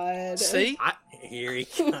god. See? Here he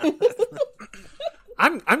comes.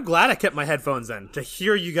 I'm glad I kept my headphones in to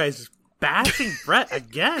hear you guys bashing Brett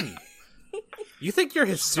again. You think you're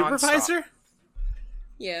his Just nonstop. supervisor?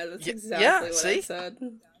 Yeah, that's Y- exactly yeah, what see? I said.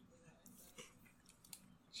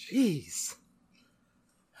 Jeez.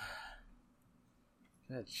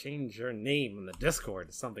 Gotta change your name in the Discord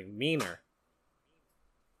to something meaner.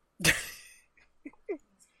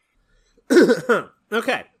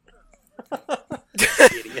 Okay.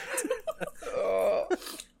 Idiot.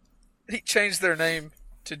 He changed their name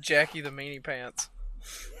to Jackie the Meanie Pants.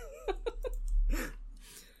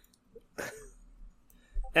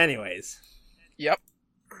 Anyways. Yep.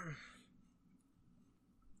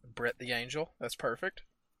 Brett the Angel. That's perfect.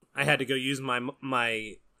 I had to go use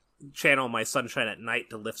my channel my sunshine at night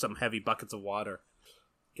to lift some heavy buckets of water.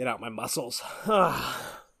 Get out my muscles.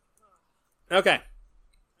 Okay.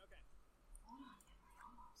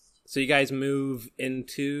 So you guys move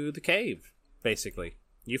into the cave, basically.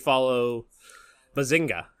 You follow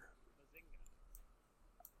Bazinga.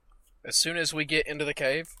 As soon as we get into the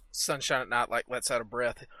cave, Sunshine at Night lets out a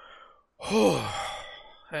breath.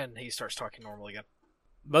 And he starts talking normal again.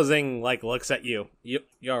 Buzzing, like, looks at you. You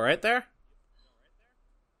alright there?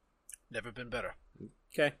 Never been better.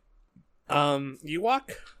 Okay. You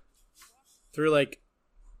walk through, like...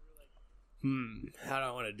 how do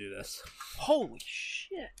I want to do this? Holy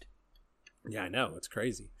shit. Yeah, I know. It's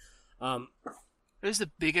crazy. It is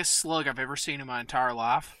the biggest slug I've ever seen in my entire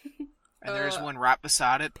life. And there's one right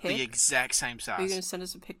beside it, the exact same size. Are you going to send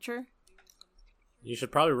us a picture? You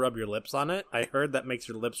should probably rub your lips on it. I heard that makes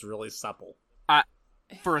your lips really supple.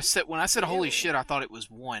 When I said holy shit, I thought it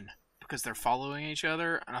was one. Because they're following each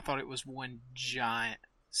other, and I thought it was one giant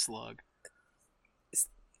slug.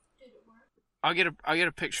 I'll get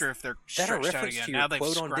a picture if they're stretched out again. Now they've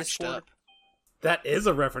scrunched up. That is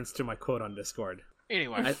a reference to my quote on Discord.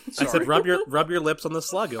 Anyway, I said rub your lips on the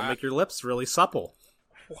slug. It'll make your lips really supple.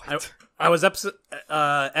 What? I was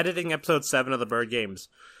editing episode 7 of the Bird Games,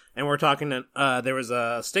 and we're talking. There was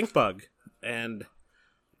a stink bug, and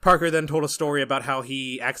Parker then told a story about how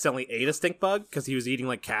he accidentally ate a stink bug because he was eating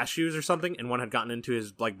like cashews or something, and one had gotten into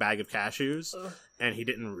his like bag of cashews, and he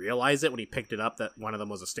didn't realize it when he picked it up that one of them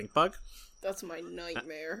was a stink bug. That's my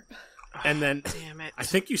nightmare. And then, damn it! I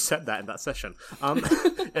think you said that in that session.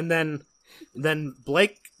 And then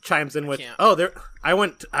Blake chimes in with, I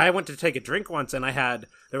went to take a drink once, and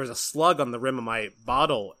there was a slug on the rim of my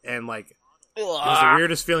bottle, and like it was the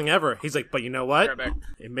weirdest feeling ever. He's like, but you know what?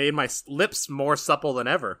 It made my lips more supple than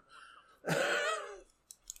ever.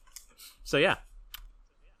 So yeah,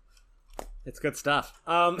 it's good stuff.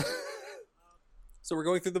 So we're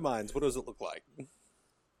going through the mines. What does it look like?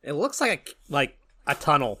 It looks like a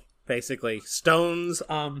tunnel, basically. Stones.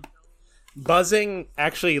 Buzzing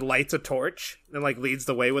actually lights a torch and like leads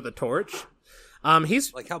the way with a torch.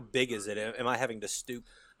 He's like, how big is it? Am I having to stoop?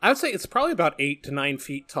 I would say it's probably about 8 to 9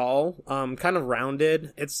 feet tall. Kind of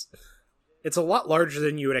rounded. It's a lot larger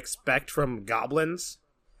than you would expect from goblins.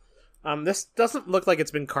 This doesn't look like it's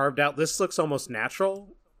been carved out. This looks almost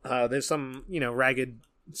natural. There's some ragged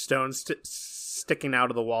stones sticking out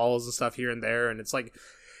of the walls and stuff here and there, and it's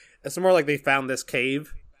more like they found this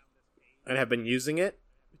cave and have been using it.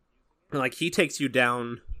 And like he takes you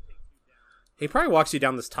down. He probably walks you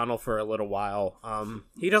down this tunnel for a little while.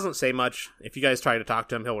 He doesn't say much. If you guys try to talk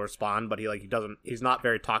to him, he'll respond, but he's not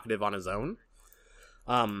very talkative on his own.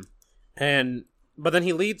 But then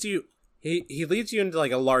he leads you into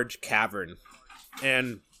like a large cavern.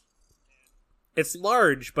 And it's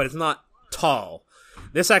large, but it's not tall.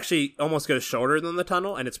 This actually almost goes shorter than the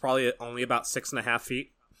tunnel, and it's probably only about 6.5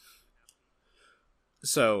 feet.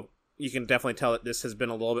 So you can definitely tell that this has been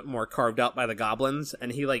a little bit more carved out by the goblins,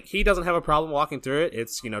 and he doesn't have a problem walking through it.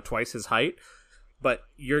 It's twice his height, but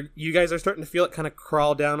you guys are starting to feel it kind of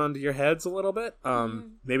crawl down onto your heads a little bit.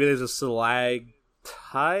 Maybe there's a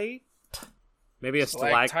stalactite, maybe a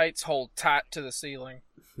stalactites hold tight to the ceiling.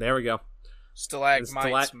 There we go.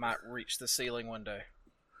 Stalagmites might reach the ceiling one day.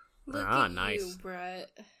 Look at nice. You, Brett.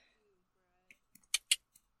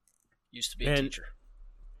 Used to be a teacher.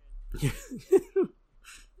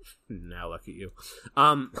 Now look at you.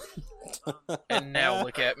 And now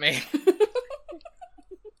look at me.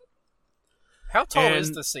 How tall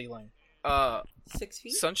is the ceiling? 6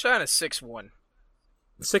 feet? Sunshine is 6'1".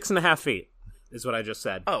 6.5 feet is what I just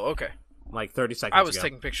said. Oh, okay. Like 30 seconds ago. I was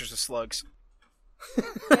taking pictures of slugs.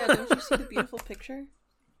 Yeah, don't you see the beautiful picture?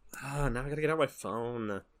 Now I gotta get out my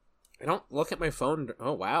phone. I don't look at my phone.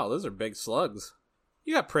 Oh, wow, those are big slugs.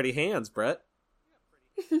 You got pretty hands, Brett.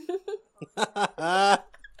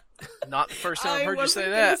 Not the first time I've heard you say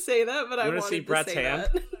that. I wasn't going to say that, but I wanted to see Brett's say hand?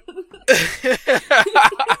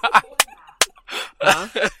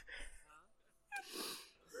 that.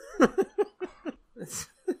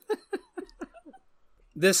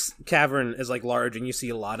 This cavern is like large, and you see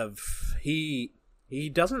a lot of. He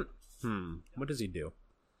doesn't. What does he do?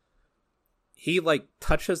 He like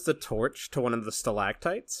touches the torch to one of the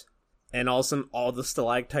stalactites, and all of a sudden, all the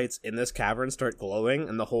stalactites in this cavern start glowing,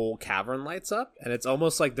 and the whole cavern lights up, and it's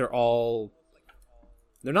almost like they're not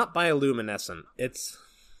bioluminescent. It's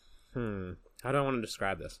how do I want to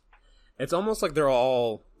describe this? It's almost like they're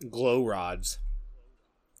all glow rods.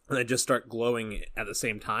 And they just start glowing at the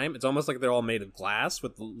same time. It's almost like they're all made of glass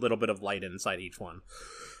with a little bit of light inside each one.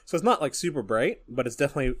 So it's not like super bright, but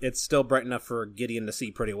it's still bright enough for Gideon to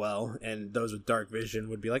see pretty well. And those with dark vision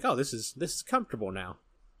would be like, "Oh, this is comfortable now."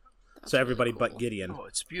 That's so everybody really cool. But Gideon. Oh,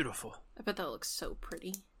 it's beautiful. I bet that looks so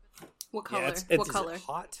pretty. What color? Yeah, what color? Is it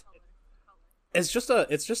hot? It's just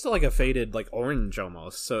like a faded like orange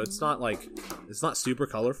almost. So it's not super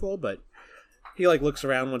colorful, but he like looks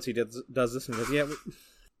around once he does this and goes, "Yeah."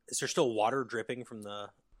 Is there still water dripping from the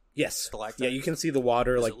Yes. stalactites? Yeah, you can see the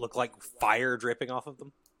water. Does it look like fire dripping off of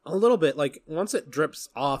them? A little bit, like, once it drips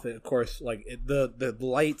off, it, of course, like, the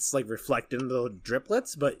lights, like, reflect into the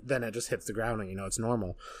driplets, but then it just hits the ground and, you know, it's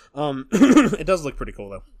normal. It does look pretty cool,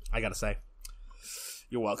 though, I gotta say.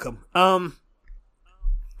 You're welcome. And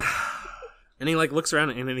he, like, looks around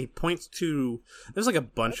and then he points to... There's, like, a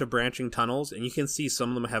bunch of branching tunnels, and you can see some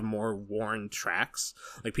of them have more worn tracks.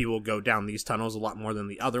 Like, people go down these tunnels a lot more than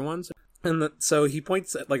the other ones. And so he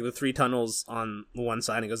points at, like, the 3 tunnels on one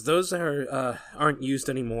side and he goes, those aren't used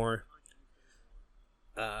anymore.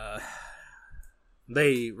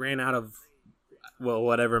 They ran out of, well,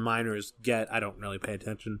 whatever miners get. I don't really pay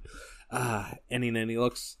attention. And he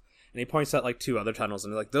looks, and he points at, like, 2 other tunnels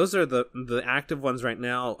and he's like, those are the active ones right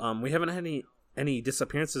now. We haven't had any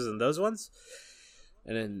disappearances in those ones.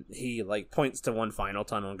 And then he, like, points to one final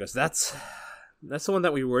tunnel and goes, That's the one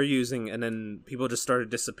that we were using, and then people just started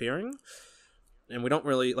disappearing. And we don't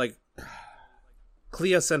really, like...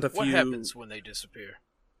 Crea sent a few... What happens when they disappear?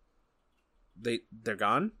 They're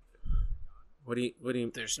gone? What do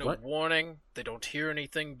you... There's no warning, they don't hear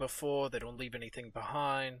anything before, they don't leave anything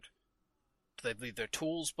behind. Do they leave their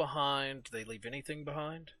tools behind? Do they leave anything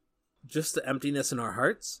behind? Just the emptiness in our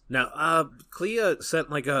hearts? No, Clea sent,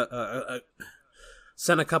 like,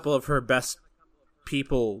 sent a couple of her best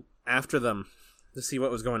people after them to see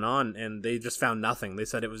what was going on, and they just found nothing. They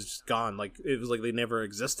said it was just gone. Like, it was like they never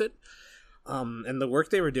existed. And the work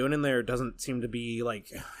they were doing in there doesn't seem to be,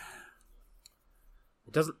 like...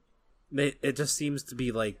 It just seems to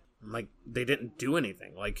be, like they didn't do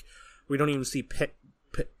anything. Like, we don't even see pick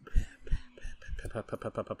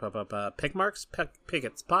marks?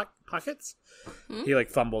 Pockets? Hmm? He, like,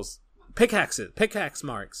 fumbles. Pickaxe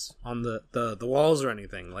marks on the walls or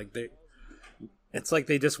anything. Like, it's like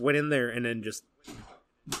they just went in there and then just...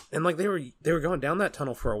 And, like, they were going down that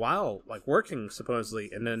tunnel for a while, like, working, supposedly,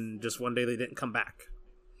 and then just one day they didn't come back.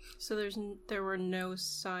 So there were no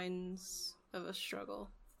signs of a struggle?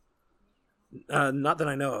 Not that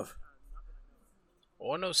I know of.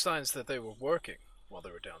 Or no signs that they were working while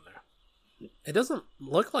they were down there. It doesn't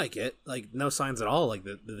look like it. Like, no signs at all, like,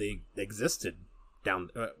 that they existed down...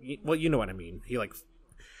 well, you know what I mean. He, like...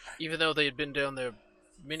 Even though they had been down there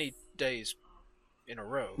many days in a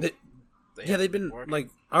row. They'd been working. Like,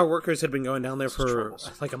 our workers had been going down there for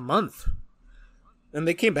like a month, and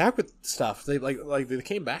they came back with stuff. They they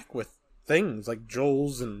came back with things like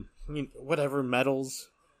jewels and whatever metals.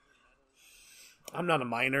 I'm not a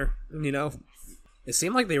miner, you know. It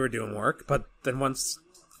seemed like they were doing work, but then once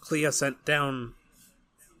Clea sent down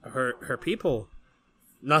her people,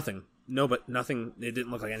 nothing. No, but nothing. It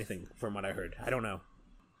didn't look like anything from what I heard. I don't know.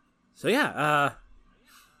 So yeah,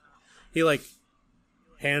 he, like,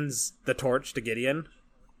 hands the torch to Gideon.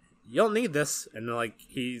 You'll need this. And, like,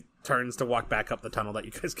 he turns to walk back up the tunnel that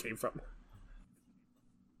you guys came from.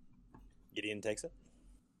 Gideon takes it.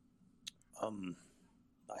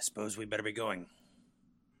 I suppose we better be going.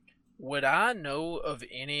 Would I know of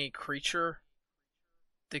any creature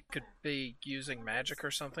that could be using magic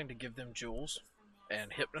or something to give them jewels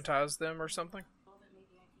and hypnotize them or something?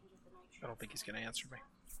 I don't think he's going to answer me.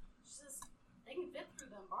 They can fit through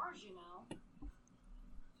them bars, you know.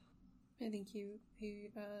 I think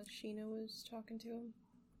Sheena was talking to him.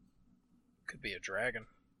 Could be a dragon.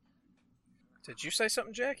 Did you say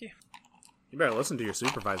something, Jackie? You better listen to your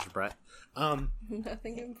supervisor, Brett.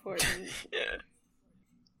 Nothing important. Yeah.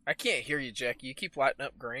 I can't hear you, Jackie. You keep lighting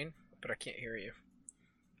up green, but I can't hear you.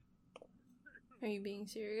 Are you being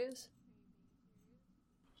serious?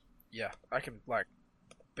 Yeah, I can, like,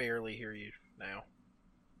 barely hear you now.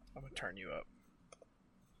 I'm gonna turn you up.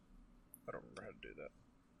 I don't remember how to do that.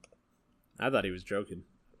 I thought he was joking.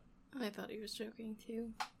 I thought he was joking, too.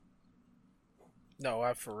 No,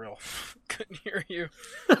 I for real couldn't hear you.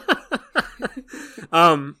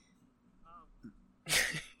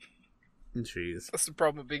 Jeez. That's the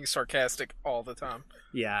problem with being sarcastic all the time.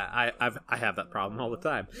 Yeah, I have that problem all the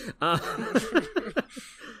time.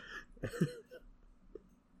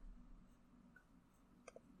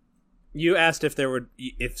 You asked if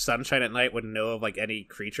Sunshine at Night would know of, like, any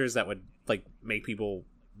creatures that would, like, make people...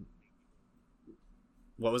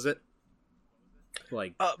 What was it?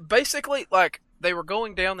 Like, basically, like, they were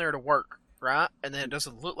going down there to work, right? And then it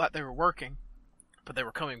doesn't look like they were working, but they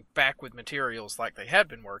were coming back with materials like they had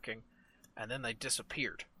been working, and then they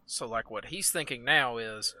disappeared. So, like, what he's thinking now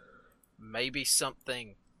is maybe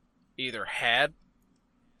something either had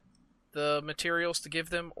the materials to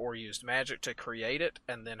give them, or used magic to create it,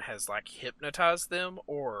 and then has, like, hypnotized them,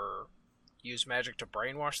 or used magic to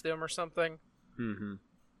brainwash them or something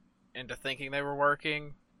into thinking they were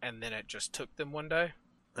working, and then it just took them one day.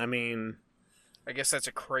 I mean... I guess that's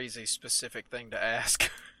a crazy specific thing to ask.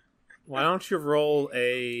 Why don't you roll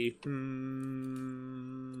a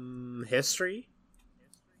history?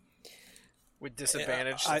 With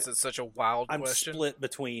disadvantage, I- since it's such a wild I'm question. split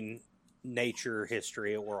between nature,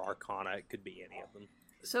 history, or arcana. It could be any of them.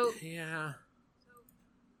 So Yeah.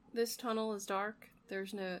 this tunnel is dark.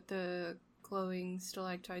 There's no the glowing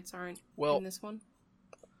stalactites aren't Well, in this one.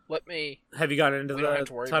 Let me. Have you gotten into We don't the have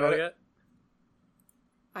to worry tunnel about it. yet?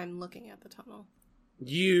 I'm looking at the tunnel. I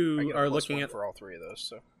You get a are plus looking one at. for all three of those.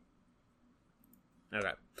 So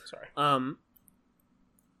Okay. sorry.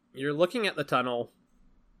 You're looking at the tunnel.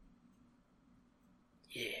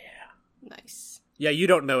 Yeah. Nice. Yeah, you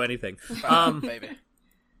don't know anything. Baby.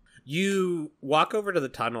 You walk over to the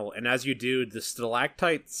tunnel, and as you do, the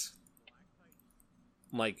stalactites,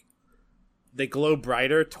 like, they glow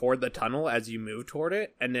brighter toward the tunnel as you move toward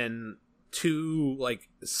it, and then two, like,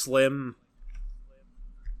 slim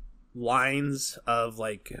lines of,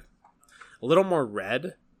 like, a little more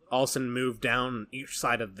red all of a sudden move down each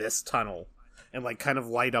side of this tunnel and, like, kind of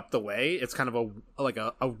light up the way. It's kind of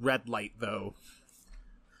a red light, though,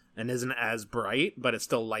 and isn't as bright, but it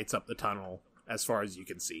still lights up the tunnel as far as you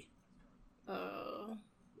can see.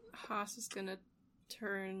 Haas is gonna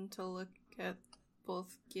turn to look at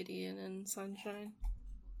both Gideon and Sunshine.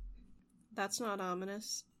 That's not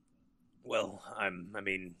ominous. Well, I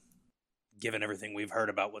mean, given everything we've heard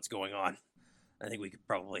about what's going on, I think we could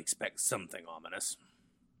probably expect something ominous.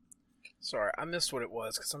 Sorry, I missed what it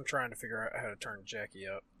was because I'm trying to figure out how to turn Jackie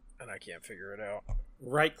up, and I can't figure it out.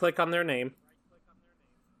 Right click on their name,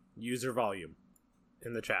 user volume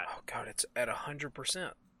in the chat. Oh god, it's at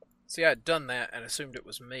 100%. See, I had done that and assumed it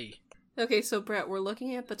was me. Okay, so Brett, we're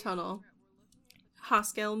looking at the tunnel.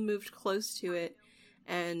 Haskell moved close to it,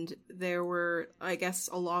 and there were, I guess,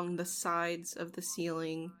 along the sides of the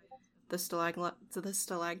ceiling, the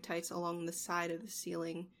stalactites along the side of the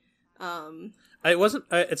ceiling. It wasn't.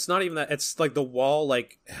 It's not even that. It's like the wall.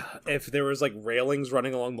 Like if there was like railings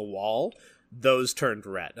running along the wall, those turned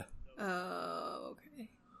red. Oh, okay.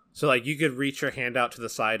 So like you could reach your hand out to the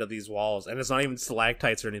side of these walls, and it's not even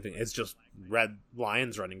stalactites or anything. It's just red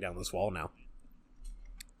lines running down this wall now.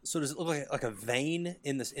 So does it look like a vein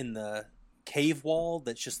in the cave wall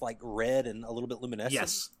that's just like red and a little bit luminescent?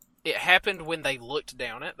 Yes. It happened when they looked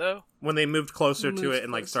down it, though. When they moved closer to Moved it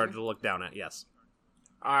and like closer. started to look down at, yes.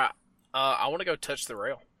 Alright, I want to go touch the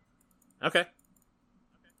rail. Okay.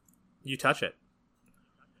 You touch it.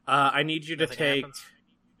 I need you to Nothing take happens?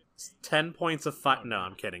 10 points of fire. No,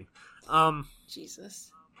 I'm kidding.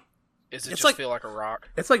 Jesus. Is it It's just like- feel like a rock?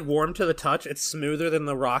 It's like warm to the touch. It's smoother than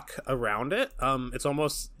the rock around it. It's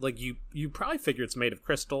almost like you probably figure it's made of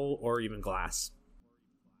crystal or even glass.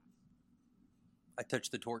 I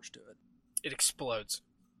touched the torch to it. It explodes.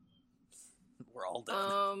 We're all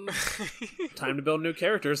done. Time to build new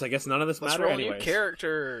characters. I guess none of this Let's matter roll anyways. new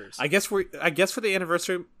characters. I guess for the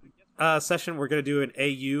anniversary session, we're gonna do an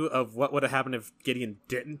AU of what would have happened if Gideon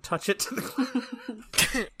didn't touch it to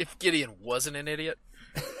the. If Gideon wasn't an idiot.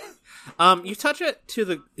 You touch it to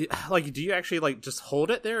the like. Do you actually like just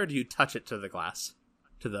hold it there, or do you touch it to the glass,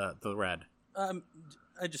 to the red?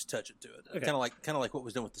 I just touch it to it. Okay. Kind of like what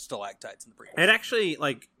was done with the stalactites in the previous. And actually,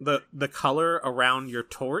 like the color around your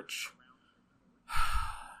torch,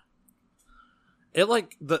 it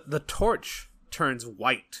like the torch turns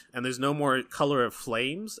white, and there's no more color of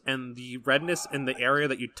flames, and the redness in the area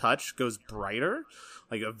that you touch goes brighter,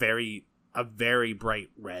 like a very bright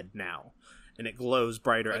red now, and it glows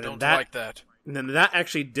brighter. I and then don't that, like that. And then that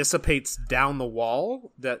actually dissipates down the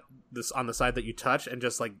wall that this on the side that you touch, and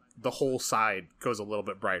just like the whole side goes a little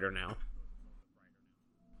bit brighter now.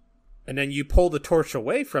 And then you pull the torch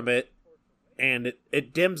away from it, and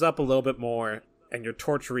it dims up a little bit more, and your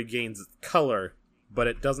torch regains its color, but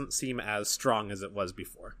it doesn't seem as strong as it was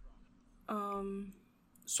before.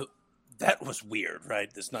 So that was weird,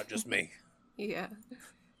 right? That's not just me. Yeah.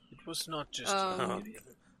 It was not just I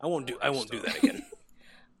won't do that again.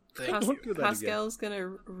 Thank you. Pascal's gonna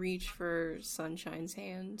reach for Sunshine's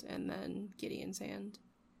hand and then Gideon's hand.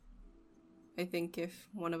 I think if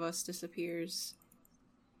one of us disappears,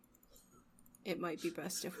 it might be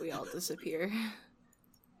best if we all disappear.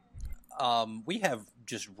 We have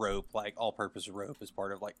just rope, like all-purpose rope, as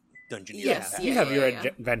part of like dungeon. Yes, pack. You yeah, have your yeah.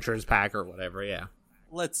 adventures pack or whatever, yeah.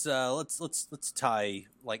 Let's tie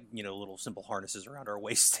like little simple harnesses around our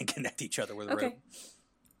waists and connect each other with a Okay. rope.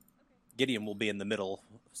 Gideon will be in the middle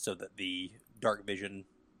so that the dark vision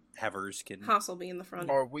havers can. Haas will be in the front.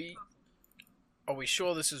 Are we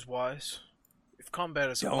sure this is wise? If combat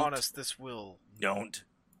is Don't. upon us, this will... Don't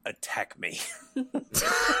attack me. You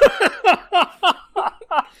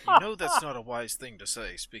know that's not a wise thing to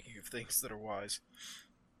say, speaking of things that are wise.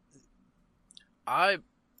 I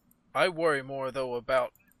I worry more though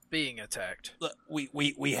about being attacked. Look,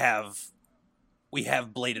 we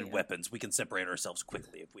have bladed weapons. We can separate ourselves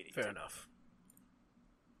quickly if we need to. Fair enough.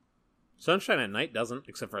 Sunshine at Night doesn't,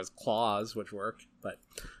 except for his claws, which work. But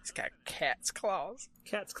He's got cat's claws.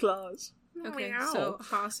 cat's claws. Okay, Meow. so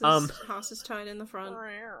Haas is tied in the front.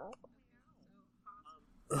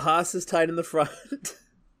 Haas is tied in the front.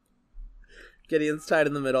 Gideon's tied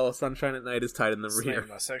in the middle. Sunshine at Night is tied in the rear.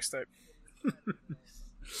 My sex tape.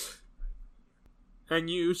 And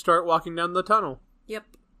you start walking down the tunnel. Yep.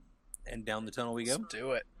 And down the tunnel we go. Let's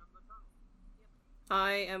do it.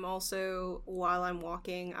 I am also, while I'm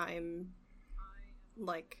walking, I'm,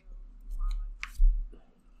 like,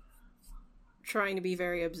 trying to be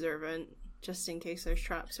very observant, just in case there's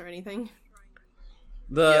traps or anything.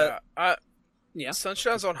 Yeah.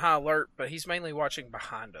 Sunshine's on high alert, but he's mainly watching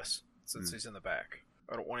behind us, since he's in the back.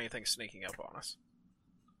 I don't want anything sneaking up on us.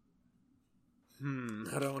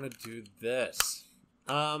 How do I want to do this?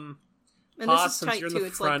 And Haas, this is tight, you're in too. the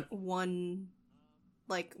It's front. like one...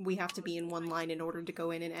 Like, we have to be in one line in order to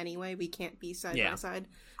go in anyway. We can't be side by side.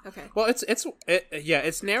 Okay. Well,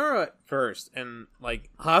 it's narrow at first, and like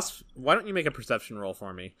Haas, why don't you make a perception roll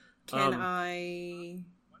for me? Can I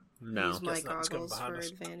No, use my Guess nothing's going goggles behind for us.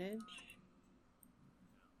 advantage?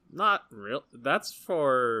 not real. That's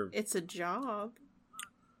for It's a job.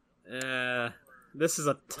 this is a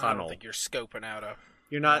I don't tunnel. think you're scoping out a...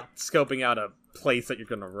 You're not scoping out a place that you're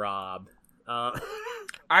going to rob.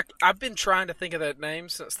 I've been trying to think of that name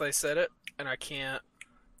since they said it, and I can't.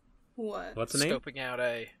 What? What's the name? Scoping out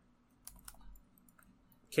a...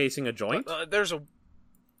 Casing a joint? There's a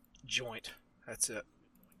joint. That's it.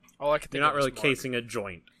 All I can think You're not of really is Mark. casing a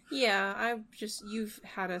joint. Yeah,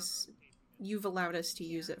 you've allowed us to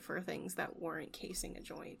use it for things that weren't casing a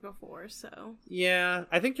joint before, so. Yeah,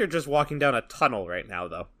 I think you're just walking down a tunnel right now,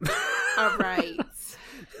 though. Alright.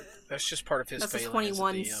 That's just part of his That's a failing as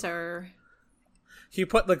 21, DM. sir. You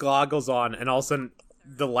put the goggles on, and all of a sudden,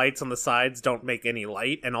 the lights on the sides don't make any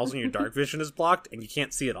light, and all of a sudden your dark vision is blocked, and you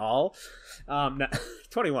can't see at all. No,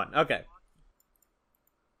 21, okay.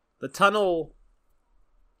 The tunnel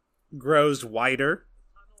grows wider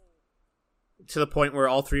to the point where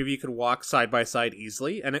all three of you could walk side by side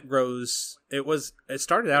easily, and it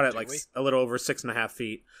started out at like a little over 6.5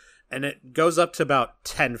 feet, and it goes up to about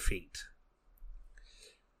 10 feet.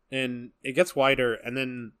 And it gets wider, and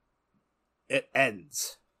then it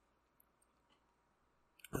ends.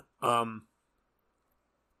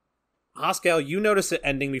 Haskell, you notice it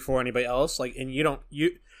ending before anybody else, I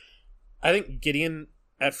think Gideon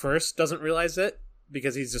at first doesn't realize it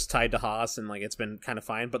because he's just tied to Haas and like it's been kind of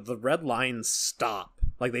fine, but the red lines stop.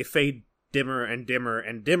 Like they fade dimmer and dimmer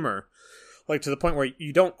and dimmer. Like to the point where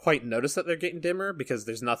you don't quite notice that they're getting dimmer because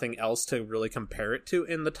there's nothing else to really compare it to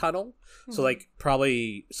in the tunnel. Mm-hmm. So like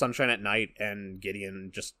probably Sunshine at Night and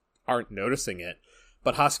Gideon just aren't noticing it.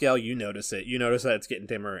 But Haskell, you notice it. You notice that it's getting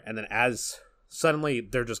dimmer, and then as suddenly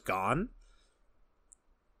they're just gone.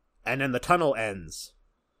 And then the tunnel ends.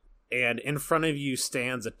 And in front of you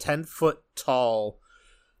stands a 10-foot tall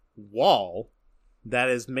wall that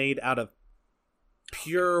is made out of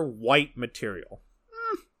pure white material.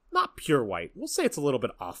 Not pure white. We'll say it's a little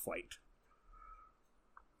bit off-white.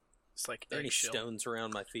 It's like Are there any eggshell. stones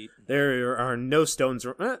around my feet? There are no stones,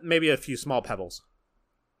 maybe a few small pebbles.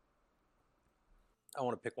 I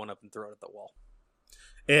want to pick one up and throw it at the wall.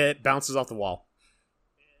 It bounces off the wall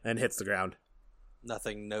and hits the ground.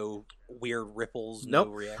 Nothing, no weird ripples, Nope.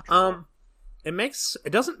 no reaction.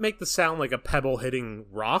 It doesn't make the sound like a pebble hitting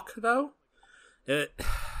rock though. It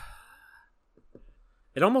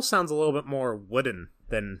almost sounds a little bit more wooden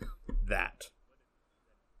than that.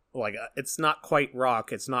 Like it's not quite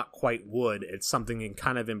rock, it's not quite wood, it's something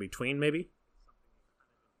kind of in between maybe.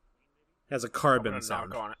 It has a carbon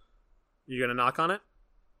sound. Knock on it. You're gonna knock on it?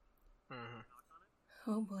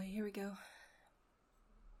 Mm-hmm. Oh boy, here we go.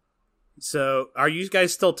 So, are you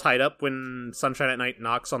guys still tied up when Sunshine at Night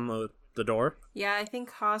knocks on the door? Yeah, I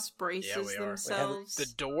think Haas braces we are. themselves. The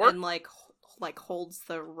door? And like holds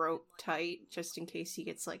the rope tight just in case he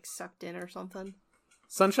gets like sucked in or something.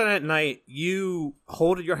 Sunshine at Night, you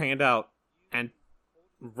hold your hand out and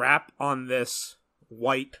rap on this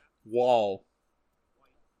white wall.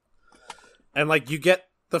 And like you get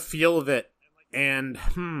the feel of it, and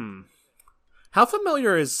how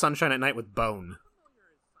familiar is Sunshine at Night with bone?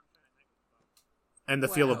 And the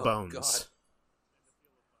feel of bones.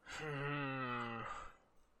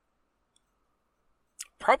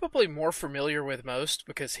 Probably more familiar with most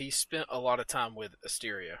because he spent a lot of time with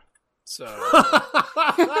Asteria. So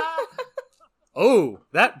Oh,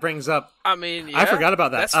 that brings up. I mean, yeah, I forgot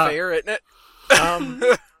about that. That's fair, isn't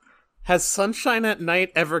it? Has Sunshine at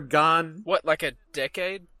Night ever gone What, like a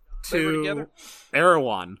decade? They were to together?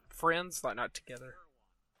 Erewhon? Friends, like not together.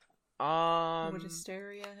 Would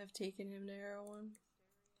Hysteria have taken him to Erewhon?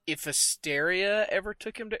 If Hysteria ever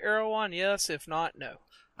took him to Erewhon, yes. If not, no.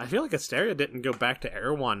 I feel like Asteria didn't go back to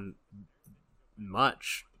Erewhon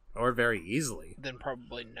much, or very easily. Then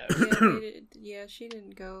probably no. Yeah, she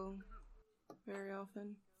didn't go very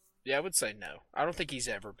often. Yeah, I would say no. I don't think he's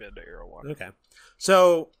ever been to Erewhon. Okay.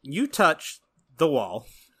 So, you touch the wall,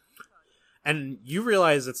 and you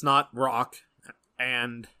realize it's not rock,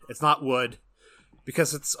 and it's not wood,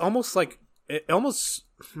 because it's almost like,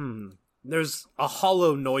 there's a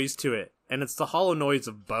hollow noise to it, and it's the hollow noise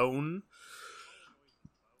of bone,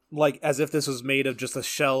 like as if this was made of just a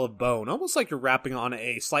shell of bone, almost like you're wrapping on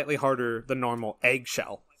a slightly harder than normal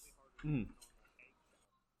eggshell.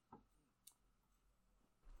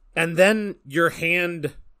 And then your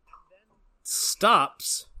hand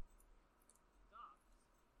stops,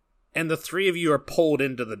 and the three of you are pulled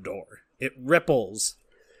into the door. It ripples,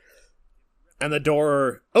 and the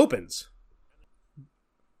door opens.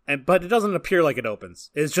 But it doesn't appear like it opens.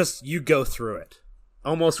 It's just you go through it,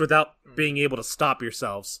 almost without being able to stop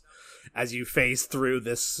yourselves as you phase through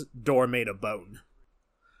this door made of bone.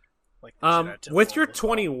 Like with your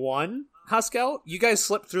 21, Haskell, you guys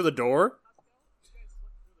slip through the door.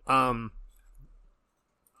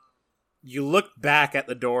 You look back at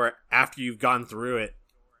the door after you've gone through it,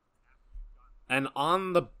 and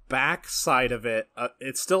on the back side of it,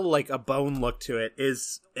 it's still like a bone look to it,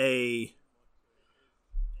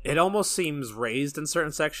 it almost seems raised in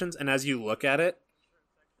certain sections, and as you look at it,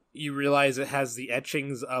 you realize it has the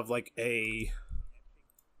etchings of like a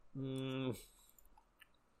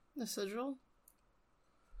sigil?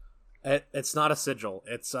 It's not a sigil.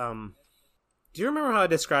 It's do you remember how I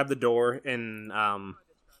described the door in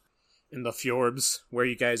the fjords where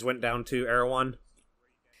you guys went down to Erewhon?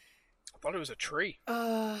 I thought it was a tree.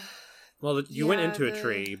 Well, you went into a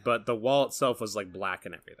tree, but the wall itself was like black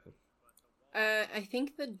and everything. I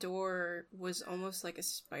think the door was almost like a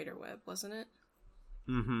spider web, wasn't it?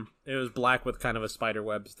 Mm-hmm. It was black with kind of a spider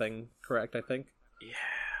web thing, correct, I think? Yeah,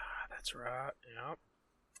 that's right. Yep.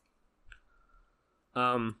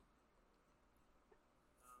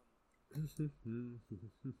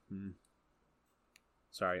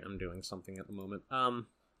 Sorry, I'm doing something at the moment.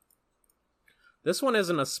 This one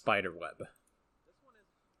isn't a spider web.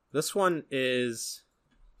 This one is...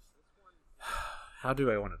 How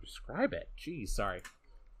do I want to describe it? Jeez, sorry.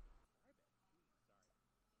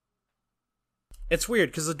 It's weird,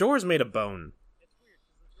 because the door is made of bone.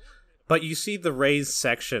 But you see the raised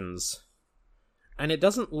sections, and it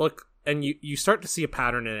doesn't look... And you start to see a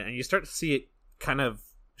pattern in it, and you start to see it kind of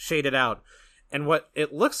shaded out. And what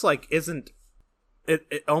it looks like isn't...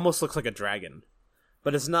 It almost looks like a dragon.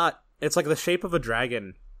 But it's not... It's like the shape of a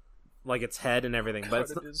dragon, like its head and everything. But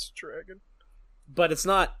it's not, it is a dragon. But it's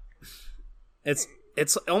not...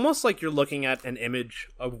 It's almost like you're looking at an image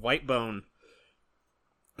of white bone,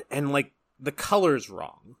 and like the color's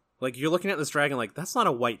wrong. Like you're looking at this dragon, like that's not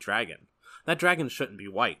a white dragon. That dragon shouldn't be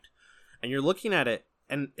white. And you're looking at it,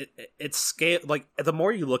 and it's scale. Like the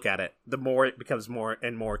more you look at it, the more it becomes more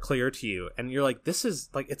and more clear to you. And you're like, this is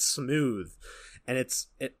like it's smooth, and it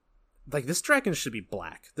like this dragon should be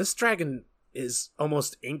black. This dragon is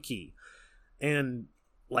almost inky, and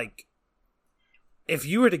like. If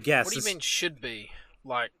you were to guess... What do you mean should be?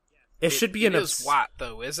 Like... It should be it is white,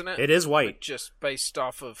 though, isn't it? It is white. But just based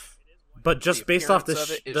off of... But just based off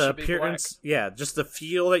the appearance... Yeah, just the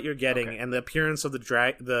feel that you're getting, okay. And the appearance of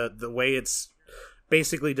the way it's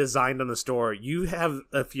basically designed on the store, you have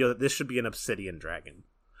a feel that this should be an obsidian dragon.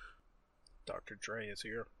 Dr. Dre is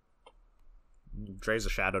here. Dre's a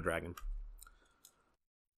shadow dragon.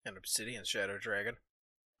 An obsidian shadow dragon.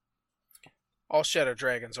 All shadow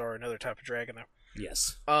dragons are another type of dragon, though.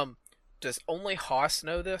 Yes. Does only Haas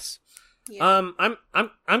know this? Yeah.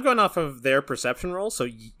 I'm going off of their perception roll, so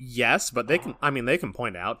yes, but they can. I mean, they can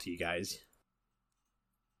point it out to you guys.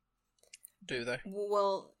 Do they?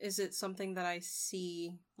 Well, is it something that I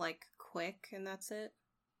see like quick and that's it?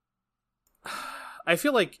 I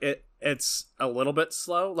feel like it's a little bit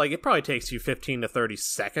slow. Like it probably takes you 15 to 30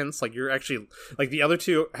 seconds. Like you're actually like the other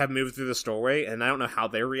two have moved through the doorway, and I don't know how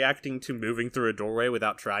they're reacting to moving through a doorway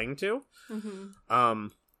without trying to. Mm-hmm.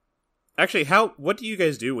 Actually, what do you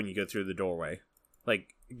guys do when you go through the doorway?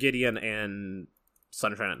 Like Gideon and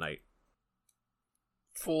Sunshine at Night.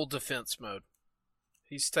 Full defense mode.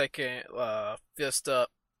 He's taking fist up,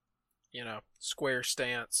 square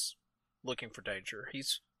stance, looking for danger.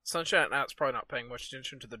 Sunshine at Night's probably not paying much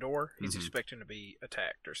attention to the door. He's expecting to be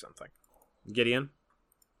attacked or something. Gideon?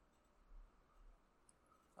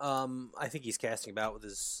 I think he's casting about with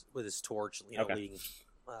his torch, Okay. leading,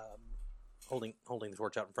 holding the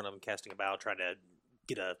torch out in front of him, casting about, trying to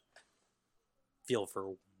get a feel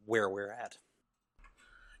for where we're at.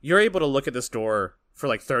 You're able to look at this door for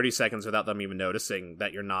like 30 seconds without them even noticing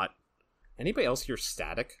that you're not. Anybody else hear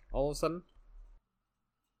static all of a sudden?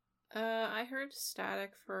 I heard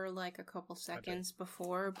static for like a couple seconds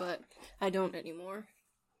before, but I don't anymore.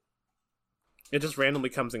 It just randomly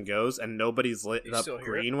comes and goes, and nobody's lit You up still hear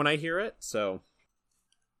green when I hear it, so...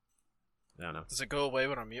 I don't know. Does it go away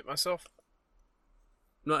when I mute myself?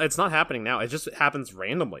 No, it's not happening now. It just happens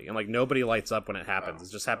randomly, and like nobody lights up when it happens. Oh,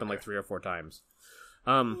 It's just happened like okay. 3 or 4 times.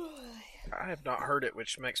 I have not heard it,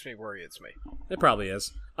 which makes me worry it's me. It probably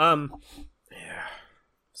is. Yeah.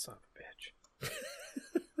 Son of a bitch.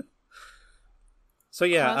 So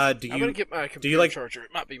yeah, Huh? do I'm gonna you... get my computer do you like... charger.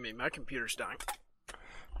 It might be me. My computer's dying.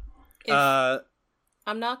 If,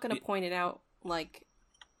 I'm not gonna y- point it out like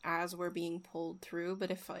as we're being pulled through, but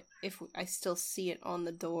if I still see it on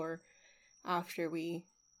the door after we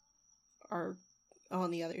are on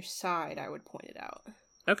the other side, I would point it out.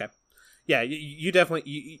 Okay. Yeah, you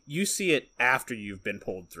definitely... You see it after you've been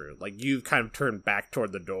pulled through. Like, you've kind of turned back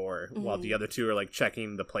toward the door while the other two are, like,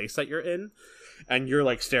 checking the place that you're in. And you're,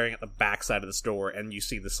 like, staring at the back side of this door, and you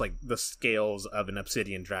see this, like, the scales of an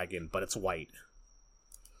obsidian dragon, but it's white.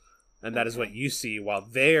 And that is what you see while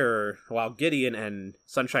Gideon and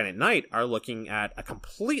Sunshine at Night are looking at a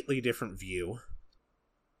completely different view.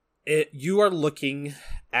 You are looking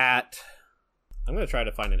at... I'm going to try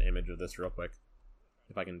to find an image of this real quick,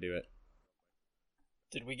 if I can do it.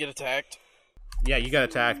 Did we get attacked? Yeah, you got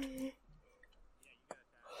attacked.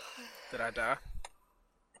 Did I die?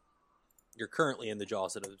 You're currently in the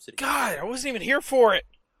jaws of the obsidian. God, I wasn't even here for it.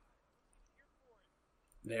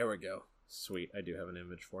 There we go. Sweet, I do have an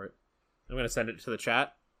image for it. I'm going to send it to the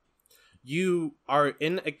chat. You are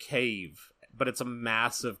in a cave, but it's a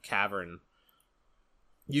massive cavern.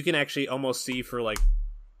 You can actually almost see for, like,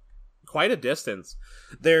 quite a distance.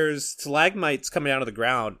 There's stalagmites coming out of the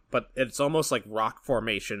ground, but it's almost like rock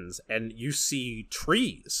formations, and you see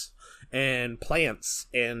trees and plants,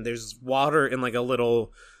 and there's water in, like, a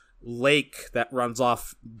little lake that runs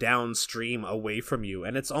off downstream away from you,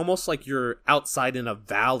 and it's almost like you're outside in a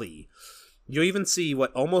valley. You even see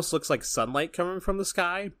what almost looks like sunlight coming from the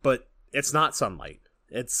sky, but it's not sunlight.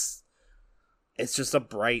 It's just a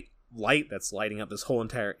bright light that's lighting up this whole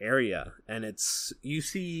entire area, and you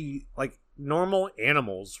see like normal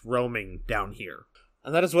animals roaming down here.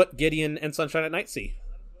 And that is what Gideon and Sunshine at Night see.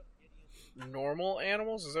 Normal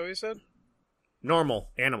animals? Is that what you said? Normal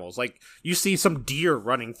animals. Like, you see some deer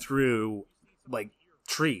running through, like,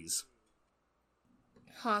 trees.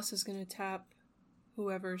 Haas is gonna tap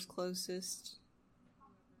whoever's closest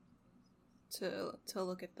to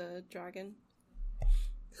look at the dragon.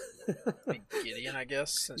 Gideon, I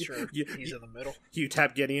guess, since he's in the middle. You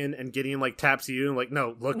tap Gideon, and Gideon, like, taps you, and like,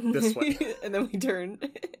 no, look this way. And then we turn.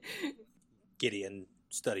 Gideon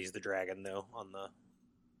studies the dragon, though, on the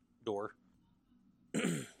door.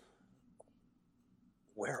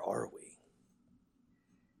 Where are we?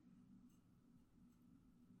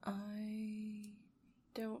 I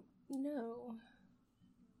don't know.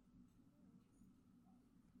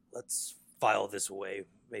 Let's file this away.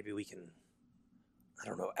 Maybe we can, I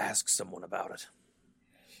don't know, ask someone about it.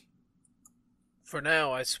 For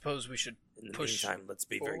now, I suppose we should In the push meantime, let's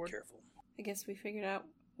be very forward. careful. I guess we figured out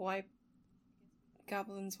why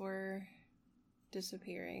goblins were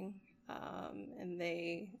disappearing, and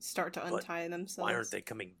they start to untie themselves. Why aren't they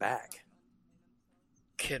coming back?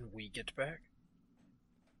 Can we get back?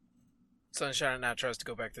 Sunshine now tries to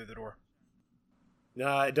go back through the door.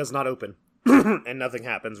 It does not open. And nothing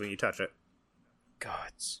happens when you touch it.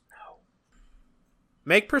 Gods, no.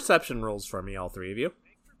 Make perception rolls for me, all three of you.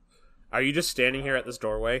 Are you just standing here at this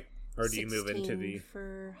doorway? Or do you move into 16 the...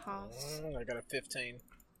 for Haas. I got a 15.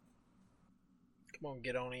 Come on,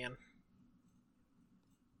 get on in.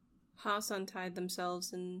 Haas untied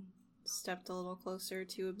themselves and stepped a little closer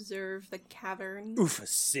to observe the cavern. Oof, a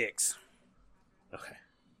 6. Okay.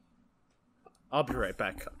 I'll be right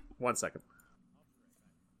back. 1 second.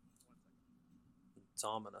 It's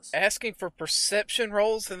ominous. Asking for perception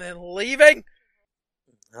rolls and then leaving?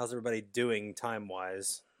 How's everybody doing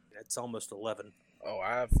time-wise? It's almost 11. Oh,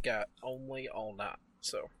 I've got only all night,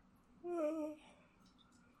 so.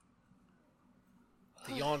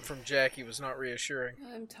 The yawn from Jackie was not reassuring.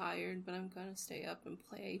 I'm tired, but I'm gonna stay up and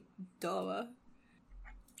play Doa.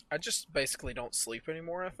 I just basically don't sleep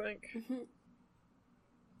anymore, I think.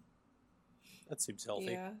 That seems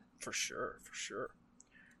healthy. Yeah. For sure, for sure.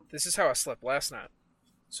 This is how I slept last night.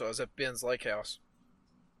 So I was at Ben's lake house,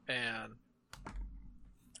 and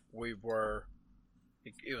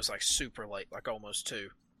it was like super late, like almost 2.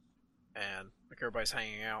 And like everybody's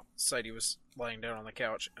hanging out. Sadie was laying down on the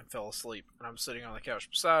couch and fell asleep. And I'm sitting on the couch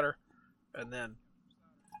beside her. And then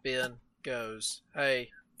Ben goes, "Hey,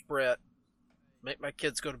 Brett, make my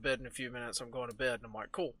kids go to bed in a few minutes. I'm going to bed." And I'm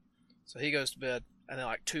like, "Cool." So he goes to bed. And then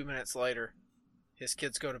like 2 minutes later, his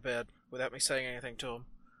kids go to bed without me saying anything to them.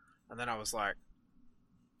 And then I was like,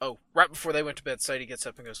 oh, right before they went to bed, Sadie gets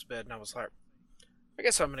up and goes to bed. And I was like, I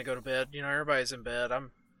guess I'm going to go to bed. You know, everybody's in bed.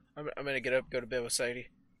 I'm going to get up, go to bed with Sadie.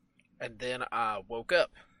 And then I woke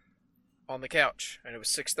up on the couch, and it was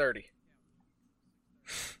 6:30.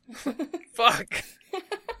 Fuck.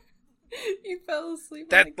 You fell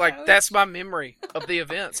asleep on the couch? That's my memory of the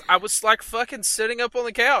events. I was like fucking sitting up on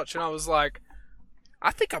the couch, and I was like, I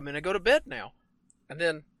think I'm going to go to bed now. And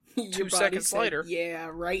then 2 seconds later... Yeah,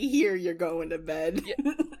 right here you're going to bed. Yeah.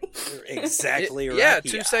 You're exactly right. Yeah,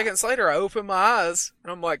 2 seconds later, I opened my eyes,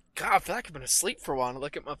 and I'm like, God, I feel like I've been asleep for a while. And I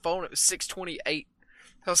look at my phone, it was 6:28.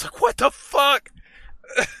 I was like, what the fuck?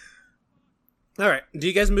 Alright, do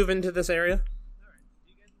you guys move into this area?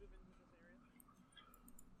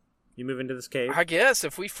 You move into this cave? I guess,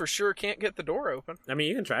 if we for sure can't get the door open. I mean,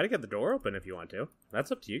 you can try to get the door open if you want to.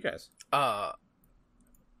 That's up to you guys.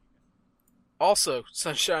 Also,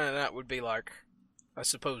 Sunshine and that would be like, I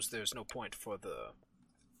suppose there's no point for the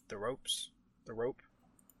ropes. The rope.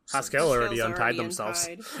 Haskell already untied themselves.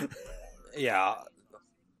 Yeah.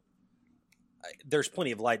 There's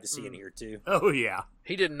plenty of light to see in here, too. Oh, yeah.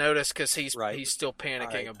 He didn't notice because he's still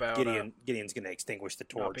panicking about Gideon's going to extinguish the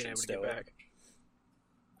torch not being able to get back.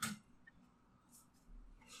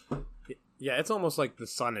 Yeah, it's almost like the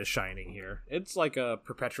sun is shining here. It's like a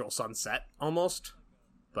perpetual sunset, almost.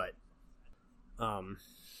 But,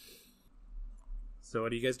 so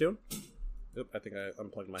what are you guys doing? Oop, I think I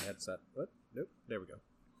unplugged my headset. What? Nope, there we go.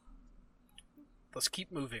 Let's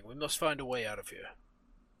keep moving. We must find a way out of here.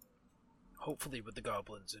 Hopefully with the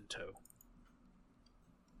goblins in tow.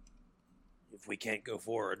 If we can't go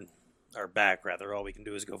forward, or back rather, all we can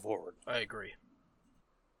do is go forward. I agree.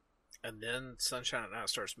 And then Sunshine at Night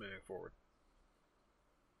starts moving forward.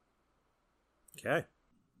 Okay.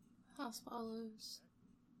 House follows.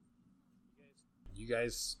 You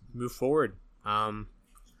guys move forward.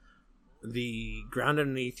 The ground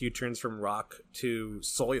underneath you turns from rock to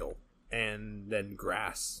soil and then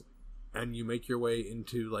grass. And you make your way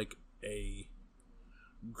into like a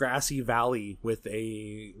grassy valley with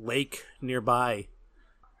a lake nearby.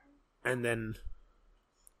 And then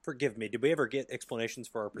forgive me, did we ever get explanations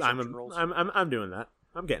for our perception rolls? I'm doing that.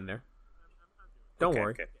 I'm getting there. Don't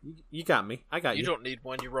worry. Okay. You got me. I got you. You don't need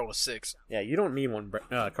one. You roll a 6. Yeah, you don't need one,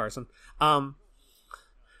 Carson. Fair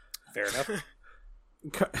enough.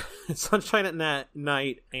 Sunshine at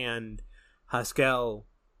Night and Haskell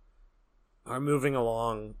are moving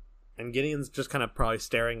along, and Gideon's just kind of probably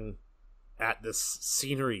staring at this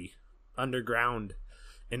scenery underground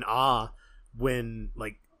in awe when,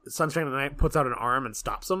 like, Sunshine at Night puts out an arm and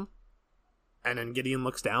stops him, and then Gideon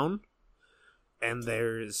looks down, and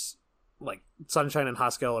there's, like, Sunshine and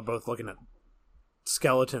Haskell are both looking at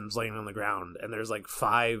skeletons laying on the ground, and there's, like,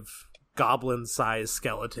 5 goblin-sized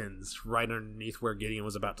skeletons right underneath where Gideon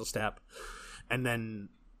was about to step. And then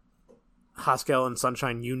Haskell and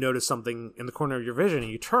Sunshine, you notice something in the corner of your vision,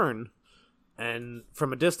 and you turn, and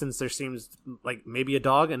from a distance there seems like maybe a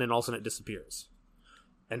dog, and then all of a sudden it disappears.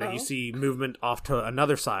 And then you see movement off to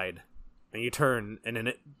another side, and you turn, and then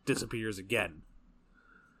it disappears again.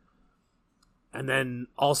 And then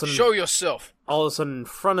all of a sudden... Show yourself! All of a sudden in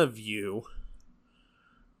front of you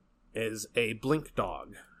is a blink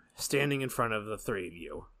dog standing in front of the 3 of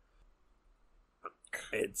you.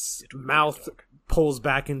 Its mouth pulls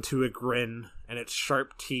back into a grin, and its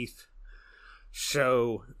sharp teeth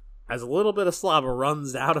show as a little bit of slobber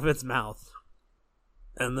runs out of its mouth.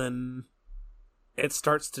 And then it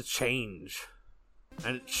starts to change,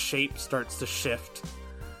 and its shape starts to shift.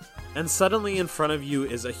 And suddenly in front of you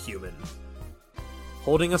is a human,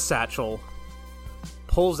 holding a satchel,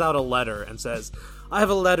 pulls out a letter and says, "I have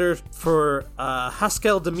a letter for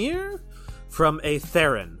Haskell Demir from a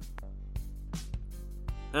Theron."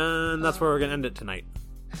 And that's where we're going to end it tonight.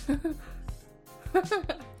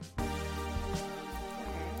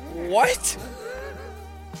 What?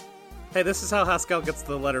 Hey, this is how Haskell gets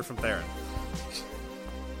the letter from Theron.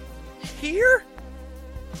 Here?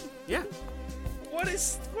 Yeah. What?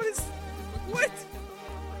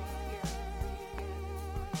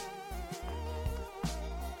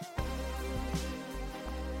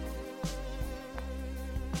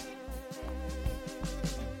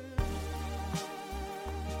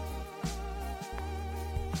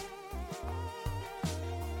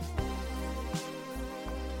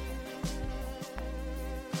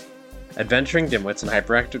 Adventuring Dimwits and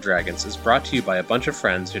Hyperactive Dragons is brought to you by a bunch of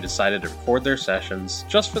friends who decided to record their sessions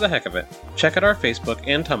just for the heck of it. Check out our Facebook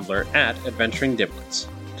and Tumblr at Adventuring Dimwits.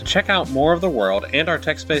 To check out more of the world and our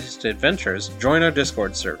text-based adventures, join our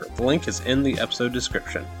Discord server. The link is in the episode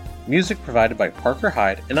description. Music provided by Parker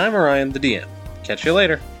Hyde, and I'm Orion, the DM. Catch you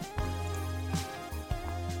later.